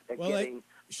chance at getting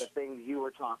the things you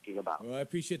were talking about. Well, I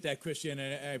appreciate that, Christian,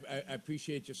 and I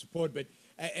appreciate your support. But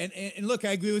and look,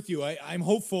 I agree with you. I'm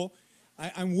hopeful.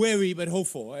 I'm wary but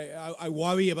hopeful. I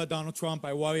worry about Donald Trump.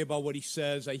 I worry about what he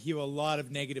says. I hear a lot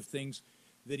of negative things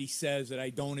that he says that I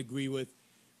don't agree with.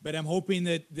 But I'm hoping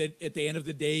that at the end of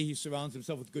the day, he surrounds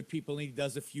himself with good people and he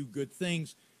does a few good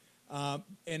things. And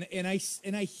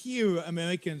I hear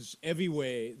Americans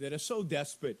everywhere that are so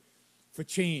desperate for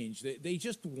change. They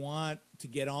just want to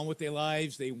get on with their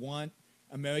lives. They want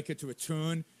America to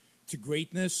return to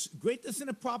greatness in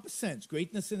a proper sense,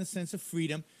 greatness in a sense of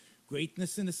freedom,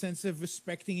 greatness in the sense of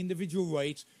respecting individual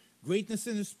rights, greatness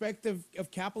in respect of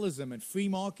capitalism and free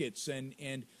markets and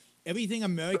everything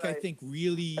America, I think,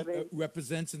 really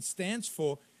represents and stands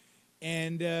for,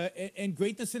 and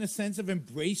greatness in a sense of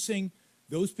embracing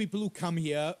those people who come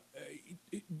here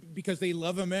because they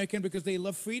love America and because they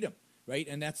love freedom, right?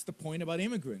 And that's the point about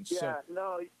immigrants. Yeah,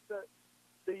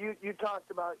 so you talked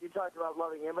about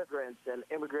loving immigrants and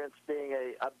immigrants being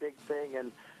a big thing,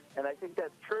 and I think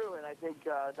that's true. And I think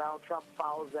Donald Trump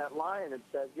follows that line and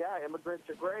says, yeah, immigrants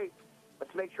are great.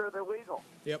 Let's make sure they're legal.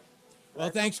 Yep. Well,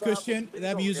 thanks, Christian.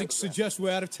 That music suggests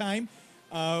we're out of time.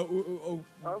 We're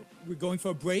going for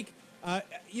a break.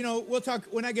 We'll talk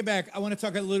when I get back. I want to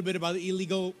talk a little bit about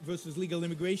illegal versus legal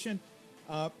immigration.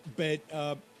 But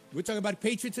we're talking about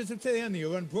patriotism today on the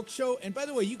Yaron Brook Show. And by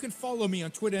the way, you can follow me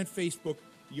on Twitter and Facebook,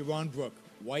 Yaron Brook,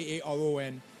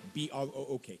 YARON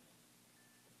BROOK.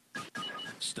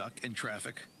 Stuck in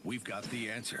traffic? We've got the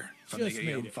answer from the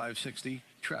AM560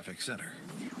 Traffic Center.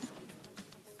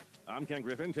 I'm Ken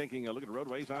Griffin, taking a look at the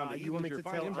roadways on the you want me to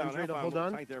tell Andre to hold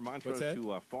on? Right there, Montrose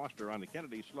to Foster on the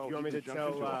Kennedy slow. You want me to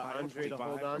tell Andre to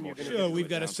hold on? Sure, we've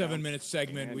got a 7-minute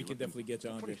segment. We can definitely get to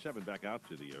Andre. 27 back out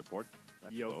to the airport.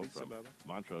 From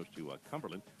Montrose to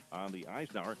Cumberland on the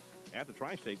Eisenhower at the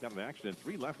Tri-State. Got an accident.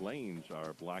 3 left lanes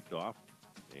are blocked off,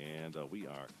 and we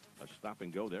are a stop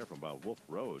and go there from about Wolf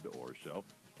Road or so.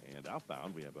 And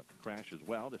outbound, we have a crash as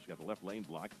well. This got the left lane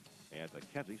blocked at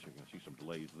Kedzie, so you're going to see some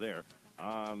delays there.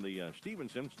 On the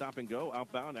Stevenson, stop and go,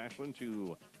 outbound, Ashland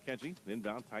to Kedzie.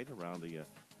 Inbound tight around the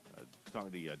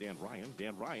Dan Ryan.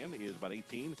 Dan Ryan is about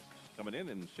 18 coming in,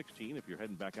 and 16 if you're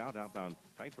heading back out. Outbound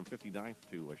tight from 59th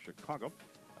to Chicago.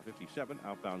 57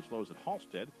 outbound slows at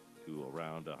Halstead to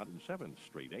around 107th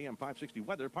Street. AM560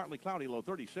 weather, partly cloudy, low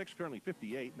 36, currently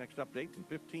 58. Next update in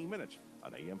 15 minutes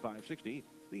on AM560,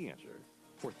 The Answer.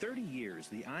 For 30 years,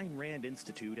 the Ayn Rand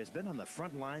Institute has been on the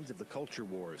front lines of the culture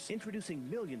wars, introducing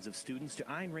millions of students to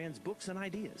Ayn Rand's books and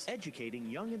ideas, educating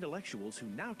young intellectuals who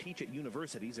now teach at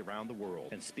universities around the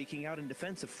world, and speaking out in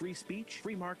defense of free speech,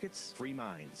 free markets, free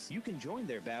minds. You can join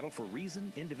their battle for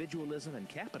reason, individualism, and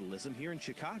capitalism here in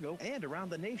Chicago and around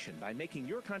the nation by making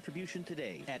your contribution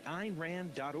today at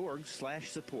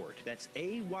AynRand.org/support. That's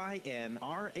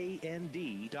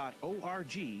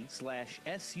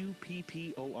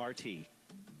AYNRAND.org/SUPPORT.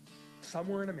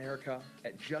 Somewhere in America,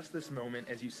 at just this moment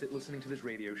as you sit listening to this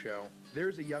radio show,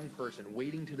 there's a young person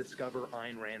waiting to discover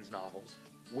Ayn Rand's novels,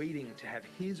 waiting to have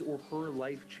his or her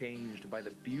life changed by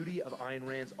the beauty of Ayn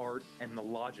Rand's art and the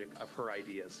logic of her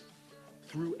ideas.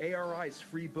 Through ARI's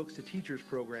Free Books to Teachers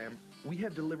program, we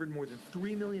have delivered more than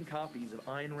 3 million copies of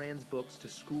Ayn Rand's books to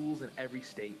schools in every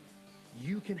state.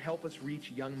 You can help us reach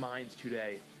young minds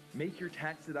today. Make your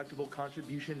tax-deductible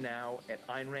contribution now at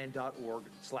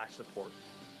AynRand.org/support.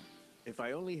 If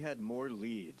I only had more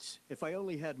leads, if I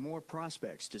only had more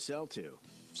prospects to sell to.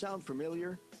 Sound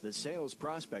familiar? The Sales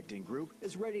Prospecting Group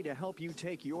is ready to help you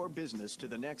take your business to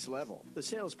the next level. The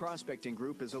Sales Prospecting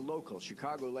Group is a local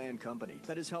Chicagoland company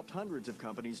that has helped hundreds of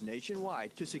companies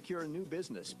nationwide to secure new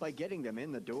business by getting them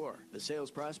in the door. The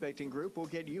Sales Prospecting Group will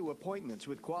get you appointments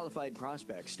with qualified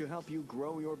prospects to help you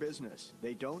grow your business.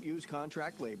 They don't use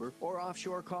contract labor or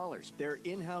offshore callers. Their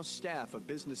in-house staff of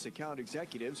business account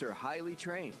executives are highly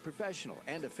trained, professional,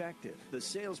 and effective. The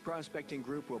Sales Prospecting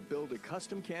Group will build a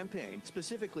custom campaign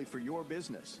specifically for your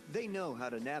business. They know how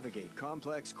to navigate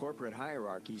complex corporate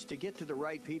hierarchies to get to the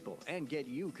right people and get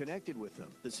you connected with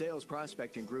them. The Sales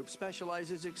Prospecting Group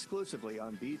specializes exclusively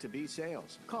on B2B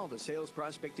sales. Call the Sales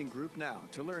Prospecting Group now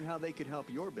to learn how they could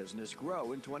help your business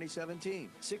grow in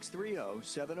 2017.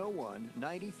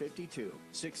 630-701-9052.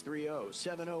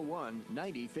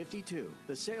 630-701-9052.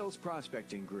 The Sales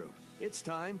Prospecting Group. It's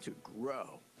time to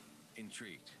grow.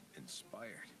 Intrigued,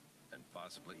 inspired, and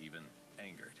possibly even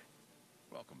angered.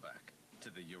 Welcome back to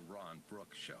the Yaron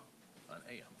Brook Show on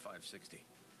AM560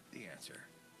 The Answer.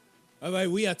 All right,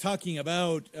 we are talking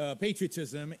about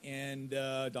patriotism and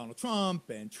Donald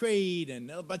Trump and trade and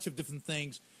a bunch of different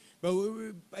things. But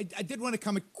I did want to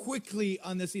comment quickly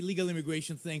on this illegal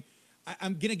immigration thing.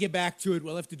 I'm going to get back to it.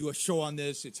 We'll have to do a show on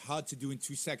this. It's hard to do in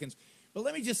 2 seconds. But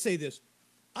let me just say this.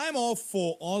 I'm all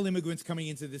for all immigrants coming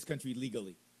into this country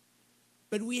legally.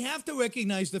 But we have to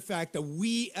recognize the fact that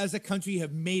we as a country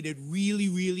have made it really,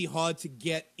 really hard to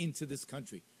get into this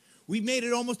country. We've made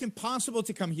it almost impossible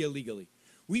to come here legally.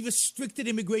 We've restricted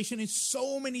immigration in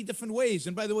so many different ways.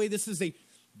 And by the way, this is a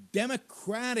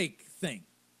democratic thing,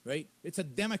 right? It's a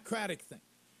democratic thing.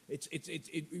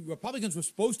 Republicans were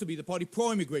supposed to be the party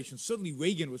pro-immigration. Certainly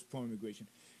Reagan was pro-immigration.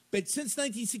 But since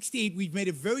 1968, we've made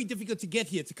it very difficult to get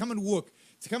here, to come and work,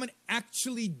 to come and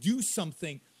actually do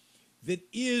something that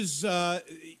is, to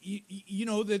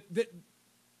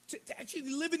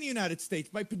actually live in the United States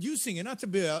by producing and not to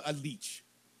be a leech.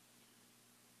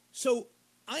 So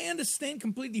I understand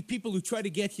completely people who try to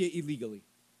get here illegally.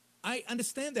 I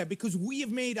understand that because we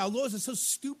have made, our laws are so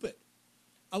stupid.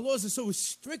 Our laws are so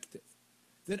restrictive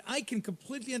that I can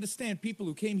completely understand people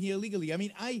who came here illegally. I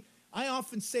mean, I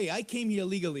often say I came here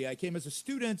legally. I came as a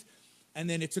student, and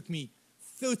then it took me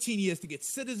 13 years to get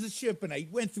citizenship, and I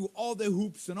went through all the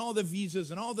hoops and all the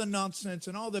visas and all the nonsense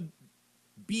and all the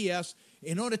BS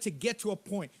in order to get to a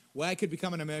point where I could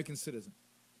become an American citizen.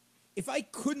 If I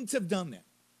couldn't have done that,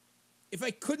 if I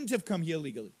couldn't have come here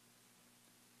legally,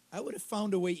 I would have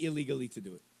found a way illegally to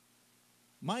do it.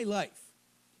 My life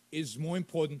is more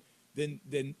important than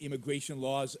immigration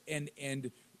laws and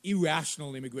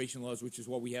irrational immigration laws, which is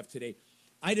what we have today.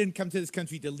 I didn't come to this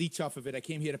country to leech off of it. I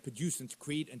came here to produce and to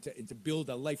create and to build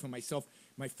a life for myself,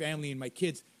 my family, and my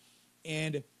kids.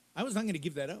 And I was not going to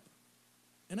give that up.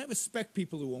 And I respect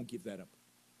people who won't give that up.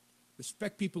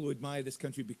 Respect people who admire this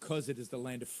country because it is the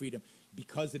land of freedom,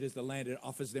 because it is the land that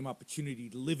offers them opportunity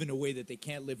to live in a way that they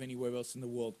can't live anywhere else in the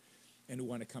world, and who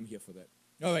want to come here for that.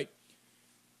 All right.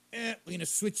 We're going to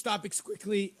switch topics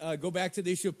quickly, go back to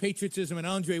the issue of patriotism, and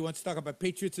Andre wants to talk about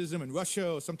patriotism in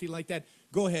Russia or something like that.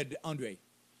 Go ahead, Andre.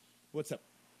 What's up?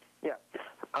 Yeah.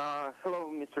 Hello,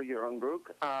 Mr. Yaron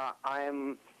Brook.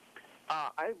 I'm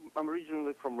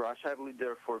originally from Russia. I've lived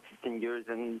there for 15 years,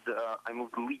 and I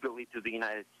moved legally to the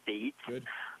United States. Good.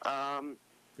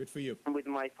 Good for you. With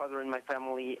my father and my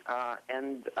family.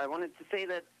 And I wanted to say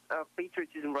that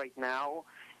patriotism right now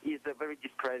is a very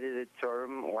discredited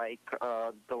term, like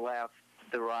the left,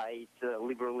 the right,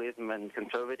 liberalism, and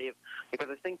conservative. Because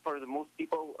I think for the most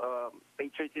people,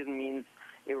 patriotism means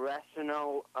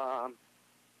irrational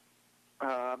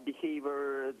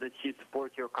behavior that you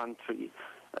support your country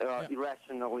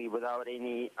irrationally without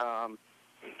any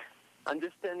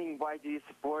understanding why do you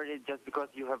support it just because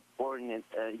you have born it.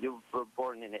 You were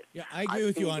born in it. Yeah, I agree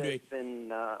with you, Andre. I've been in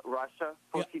Russia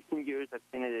for 15 years. I've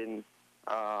seen it in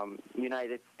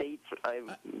United States.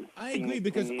 I agree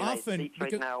because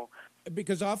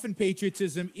often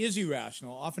patriotism is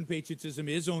irrational. Often patriotism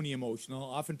is only emotional.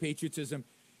 Often patriotism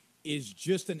is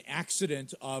just an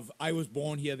accident of I was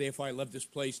born here, therefore I love this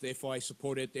place, therefore I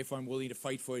support it, therefore I'm willing to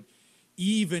fight for it.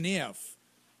 Even if,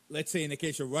 let's say in the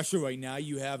case of Russia right now,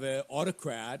 you have an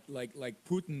autocrat like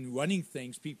Putin running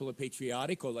things, people are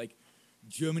patriotic, or like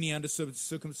Germany under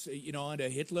under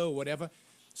Hitler or whatever.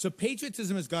 So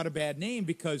patriotism has got a bad name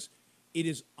because it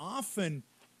is often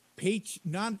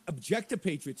not objective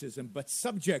patriotism, but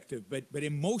subjective, but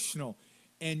emotional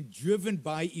and driven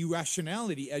by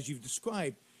irrationality, as you've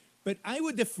described. But I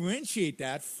would differentiate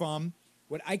that from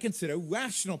what I consider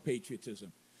rational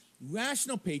patriotism.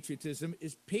 Rational patriotism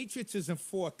is patriotism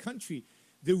for a country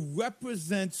that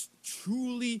represents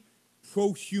truly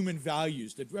pro-human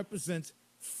values, that represents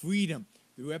freedom,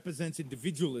 that represents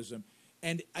individualism.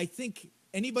 And I think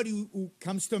anybody who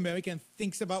comes to America and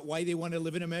thinks about why they want to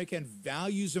live in America and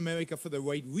values America for the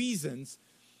right reasons,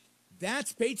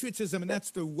 that's patriotism, and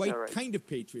that's the right kind of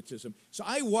patriotism. So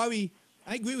I agree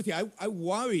with you. I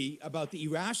worry about the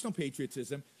irrational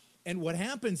patriotism, and what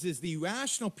happens is the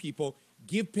irrational people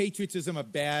give patriotism a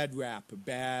bad rap, a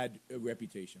bad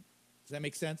reputation. Does that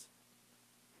make sense?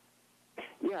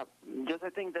 Yeah, just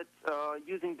I think that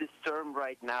using this term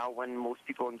right now when most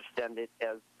people understand it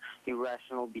as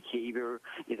irrational behavior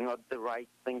is not the right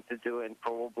thing to do, and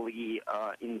probably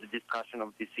in the discussion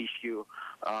of this issue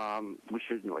we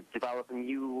should develop a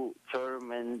new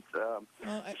term and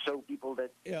show people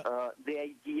that the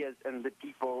ideas and the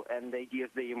people and the ideas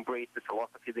they embrace, the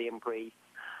philosophy they embrace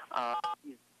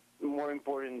is more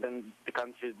important than the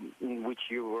country in which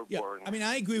you were born. I mean,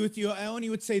 I agree with you. I only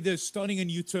would say this, starting a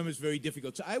new term is very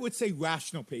difficult. So I would say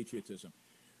rational patriotism.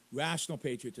 Rational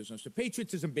patriotism. So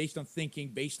patriotism based on thinking,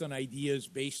 based on ideas,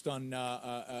 based on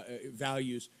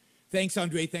values. Thanks,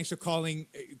 Andre. Thanks for calling.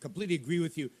 Completely agree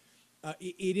with you.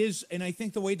 It is, and I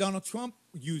think the way Donald Trump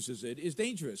uses it is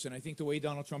dangerous. And I think the way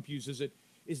Donald Trump uses it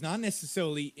is not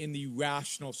necessarily in the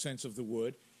rational sense of the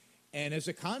word. And as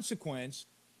a consequence,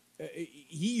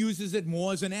 he uses it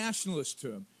more as a nationalist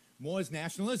term, more as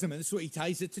nationalism. And this is where he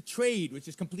ties it to trade, which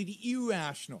is completely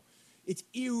irrational. It's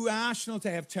irrational to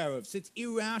have tariffs. It's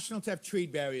irrational to have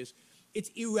trade barriers.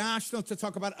 It's irrational to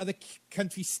talk about other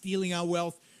countries stealing our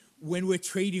wealth when we're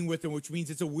trading with them, which means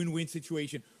it's a win-win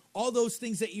situation. All those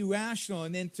things are irrational.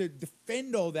 And then to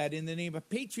defend all that in the name of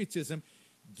patriotism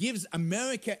gives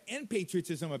America and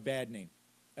patriotism a bad name.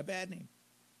 A bad name.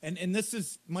 And this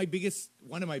is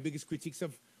one of my biggest critiques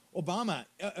of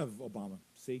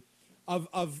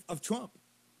Trump,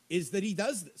 is that he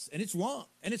does this, and it's wrong,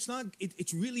 and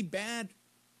it's really bad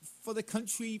for the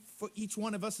country, for each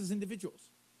one of us as individuals.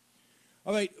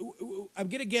 All right, I'm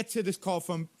going to get to this call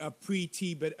from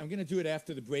Pre-T, but I'm going to do it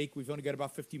after the break. We've only got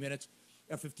about 50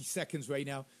 seconds right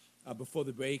now before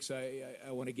the break, so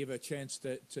I want to give a chance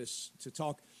to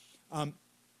talk. I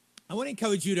want to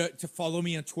encourage you to follow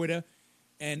me on Twitter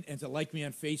and to like me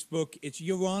on Facebook. It's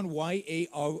Yaron,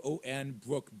 Y-A-R-O-N,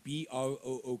 Brook,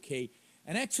 B-R-O-O-K.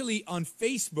 And actually on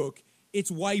Facebook,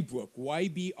 it's Y-Brook,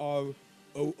 Y-B-R-O-O-K.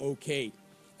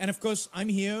 And of course, I'm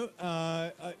here,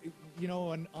 on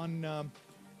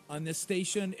this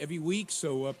station every week.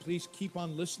 So please keep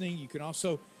on listening. You can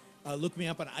also look me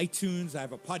up on iTunes. I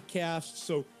have a podcast.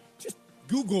 So just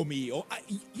Google me, or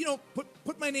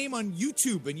put my name on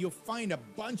YouTube, and you'll find a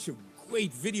bunch of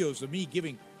great videos of me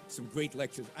giving some great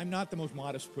lectures. I'm not the most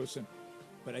modest person,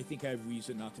 but I think I have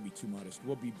reason not to be too modest.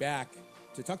 We'll be back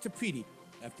to talk to Preeti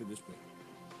after this break.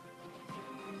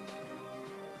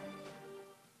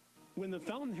 When The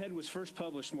Fountainhead was first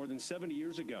published more than 70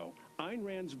 years ago, Ayn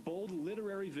Rand's bold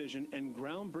literary vision and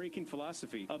groundbreaking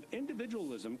philosophy of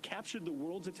individualism captured the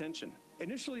world's attention.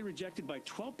 Initially rejected by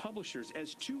 12 publishers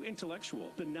as too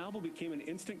intellectual, the novel became an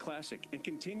instant classic and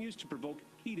continues to provoke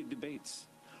heated debates.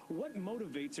 What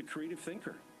motivates a creative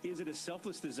thinker? Is it a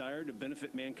selfless desire to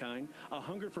benefit mankind, a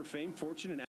hunger for fame,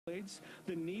 fortune, and accolades,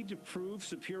 the need to prove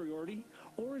superiority,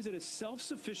 or is it a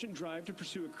self-sufficient drive to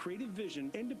pursue a creative vision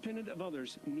independent of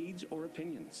others' needs or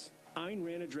opinions? Ayn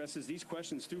Rand addresses these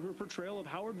questions through her portrayal of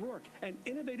Howard Rourke, an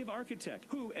innovative architect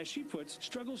who, as she puts,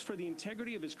 struggles for the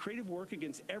integrity of his creative work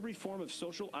against every form of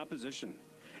social opposition.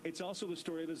 It's also the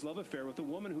story of his love affair with a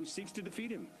woman who seeks to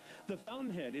defeat him. The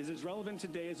Fountainhead is as relevant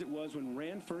today as it was when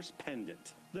Rand first penned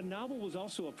it. The novel was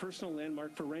also a personal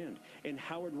landmark for Rand. In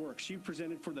Howard Rourke, she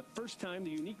presented for the first time the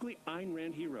uniquely Ayn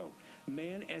Rand hero,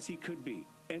 man as he could be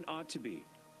and ought to be.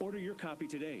 Order your copy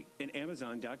today at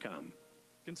Amazon.com.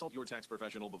 Consult your tax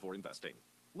professional before investing.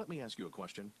 Let me ask you a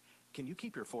question. Can you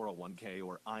keep your 401k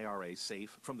or IRA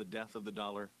safe from the death of the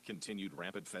dollar, continued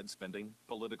rampant Fed spending,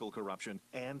 political corruption,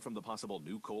 and from the possible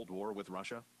new Cold War with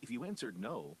Russia? If you answered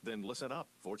no, then listen up.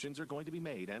 Fortunes are going to be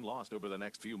made and lost over the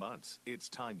next few months. It's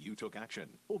time you took action.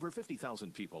 Over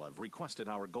 50,000 people have requested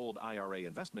our Gold IRA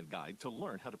investment guide to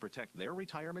learn how to protect their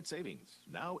retirement savings.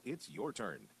 Now it's your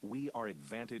turn. We are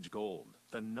Advantage Gold,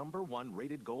 the #1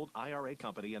 rated gold IRA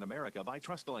company in America by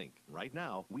TrustLink. Right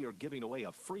now, we are giving away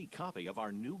a free copy of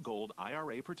our new Gold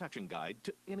IRA protection guide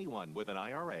to anyone with an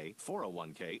IRA,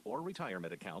 401k, or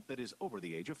retirement account that is over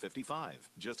the age of 55.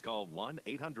 Just call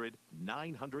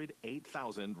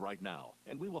 1-800-900-8000 right now,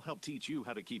 and we will help teach you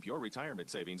how to keep your retirement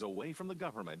savings away from the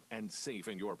government and safe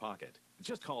in your pocket.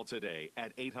 Just call today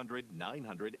at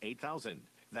 800-900-8000.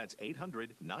 That's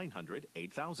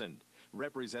 800-900-8000.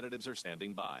 Representatives are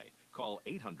standing by. Call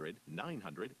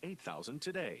 800-900-8000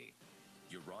 today.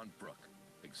 Yaron Brook,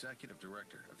 Executive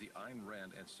Director of the Ayn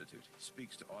Rand Institute,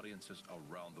 speaks to audiences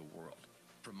around the world,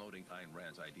 promoting Ayn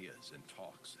Rand's ideas in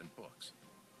talks and books.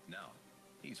 Now,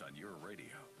 he's on your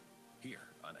radio, here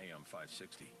on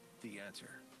AM560, The Answer.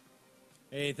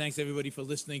 Hey, thanks everybody for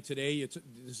listening today.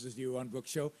 This is the Yaron Brook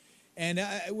Show. And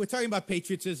we're talking about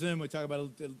patriotism. We're talking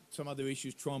about some other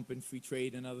issues, Trump and free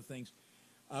trade and other things,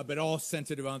 but all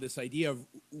centered around this idea of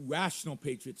rational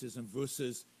patriotism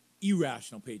versus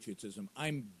irrational patriotism.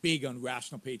 I'm big on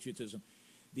rational patriotism.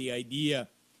 The idea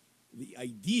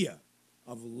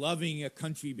of loving a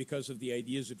country because of the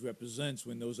ideas it represents,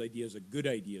 when those ideas are good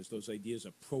ideas, those ideas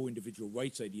are pro-individual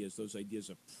rights ideas, those ideas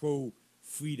are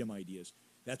pro-freedom ideas.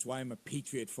 That's why I'm a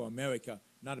patriot for America,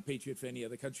 not a patriot for any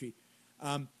other country.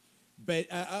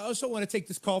 But I also want to take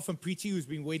this call from Preeti, who's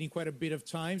been waiting quite a bit of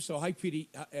time. So hi, Preeti.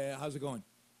 How's it going?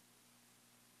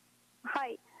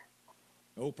 Hi.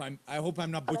 I hope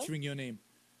I'm not butchering your name.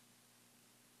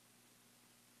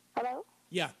 Hello?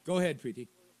 Yeah, go ahead, Preeti.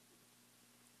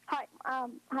 Hi.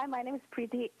 Hi, my name is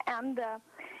Preeti. And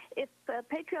if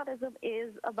patriotism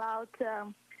is about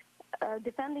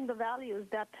defending the values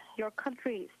that your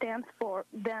country stands for,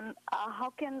 then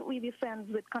how can we be friends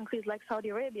with countries like Saudi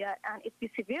Arabia? And if we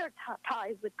sever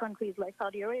ties with countries like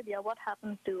Saudi Arabia, what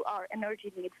happens to our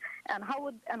energy needs? And how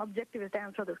would an objectivist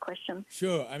answer this question?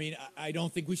 Sure. I mean, I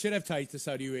don't think we should have ties to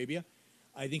Saudi Arabia.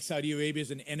 I think Saudi Arabia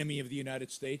is an enemy of the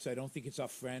United States. I don't think it's our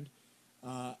friend.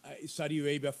 Saudi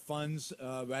Arabia funds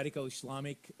radical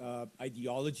Islamic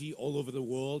ideology all over the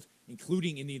world,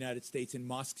 including in the United States, in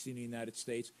mosques in the United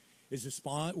States,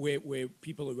 where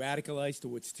people are radicalized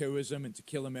towards terrorism and to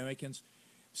kill Americans.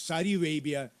 Saudi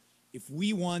Arabia, if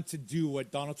we want to do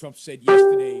what Donald Trump said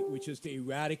yesterday, which is to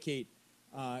eradicate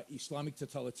Islamic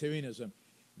totalitarianism,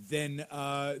 then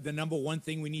the number one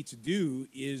thing we need to do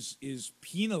is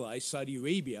penalize Saudi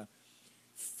Arabia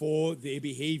for their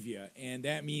behavior, and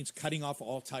that means cutting off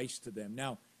all ties to them.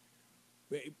 Now,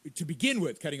 to begin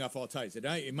with, cutting off all ties.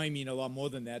 It might mean a lot more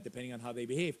than that, depending on how they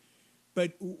behave.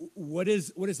 But what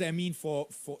does that mean for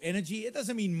energy? It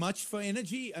doesn't mean much for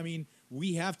energy. I mean,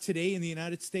 we have today in the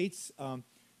United States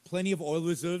plenty of oil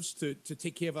reserves to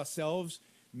take care of ourselves.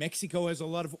 Mexico has a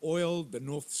lot of oil, the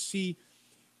North Sea.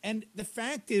 And the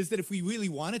fact is that if we really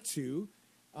wanted to,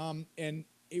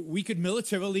 we could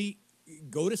militarily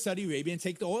go to Saudi Arabia and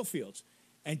take the oil fields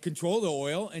and control the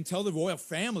oil and tell the royal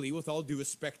family, with all due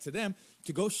respect to them,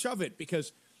 to go shove it.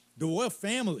 Because the royal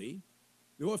family,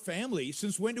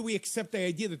 since when do we accept the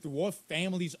idea that the royal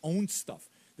families own stuff,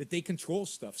 that they control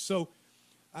stuff? So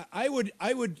I would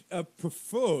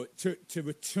prefer to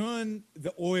return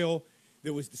the oil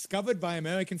that was discovered by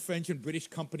American, French, and British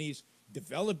companies,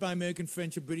 developed by American,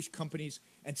 French, and British companies,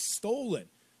 and stolen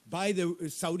by the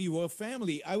Saudi royal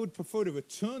family. I would prefer to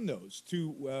return those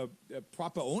to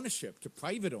proper ownership, to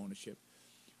private ownership,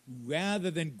 rather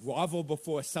than grovel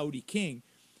before a Saudi king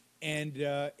and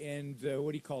what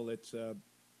do you call it,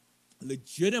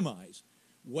 legitimize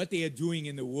what they are doing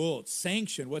in the world,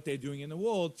 sanction what they're doing in the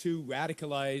world to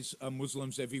radicalize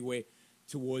Muslims everywhere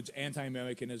towards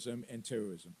anti-Americanism and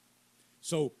terrorism.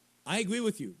 So I agree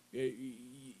with you.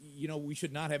 You know, we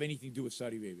should not have anything to do with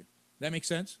Saudi Arabia. That makes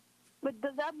sense? But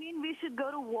does that mean we should go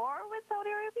to war with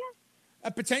Saudi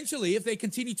Arabia? Potentially, if they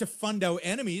continue to fund our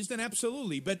enemies, then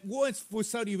absolutely. But war for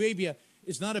Saudi Arabia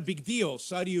is not a big deal.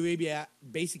 Saudi Arabia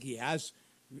basically has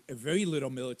very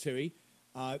little military.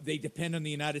 They depend on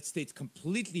the United States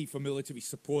completely for military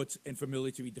support and for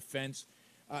military defense.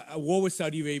 A war with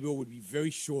Saudi Arabia would be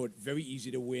very short, very easy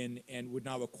to win, and would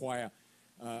not require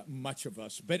much of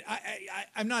us. But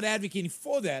I'm not advocating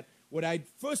for that. What I'd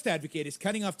first advocate is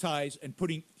cutting off ties and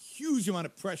putting huge amount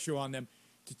of pressure on them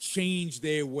to change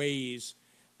their ways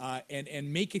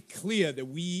and make it clear that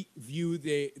we view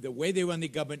the way they run the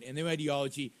government and their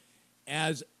ideology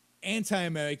as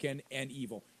anti-American and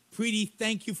evil. Preeti,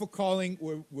 thank you for calling.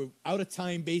 We're out of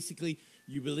time, basically.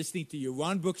 You've been listening to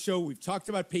Yaron Brook Show. We've talked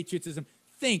about patriotism.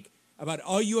 Think about,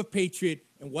 are you a patriot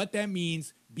and what that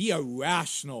means? Be a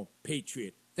rational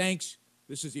patriot. Thanks.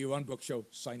 This is the Yaron Brook Show,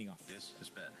 signing off. This has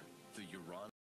been the Yaron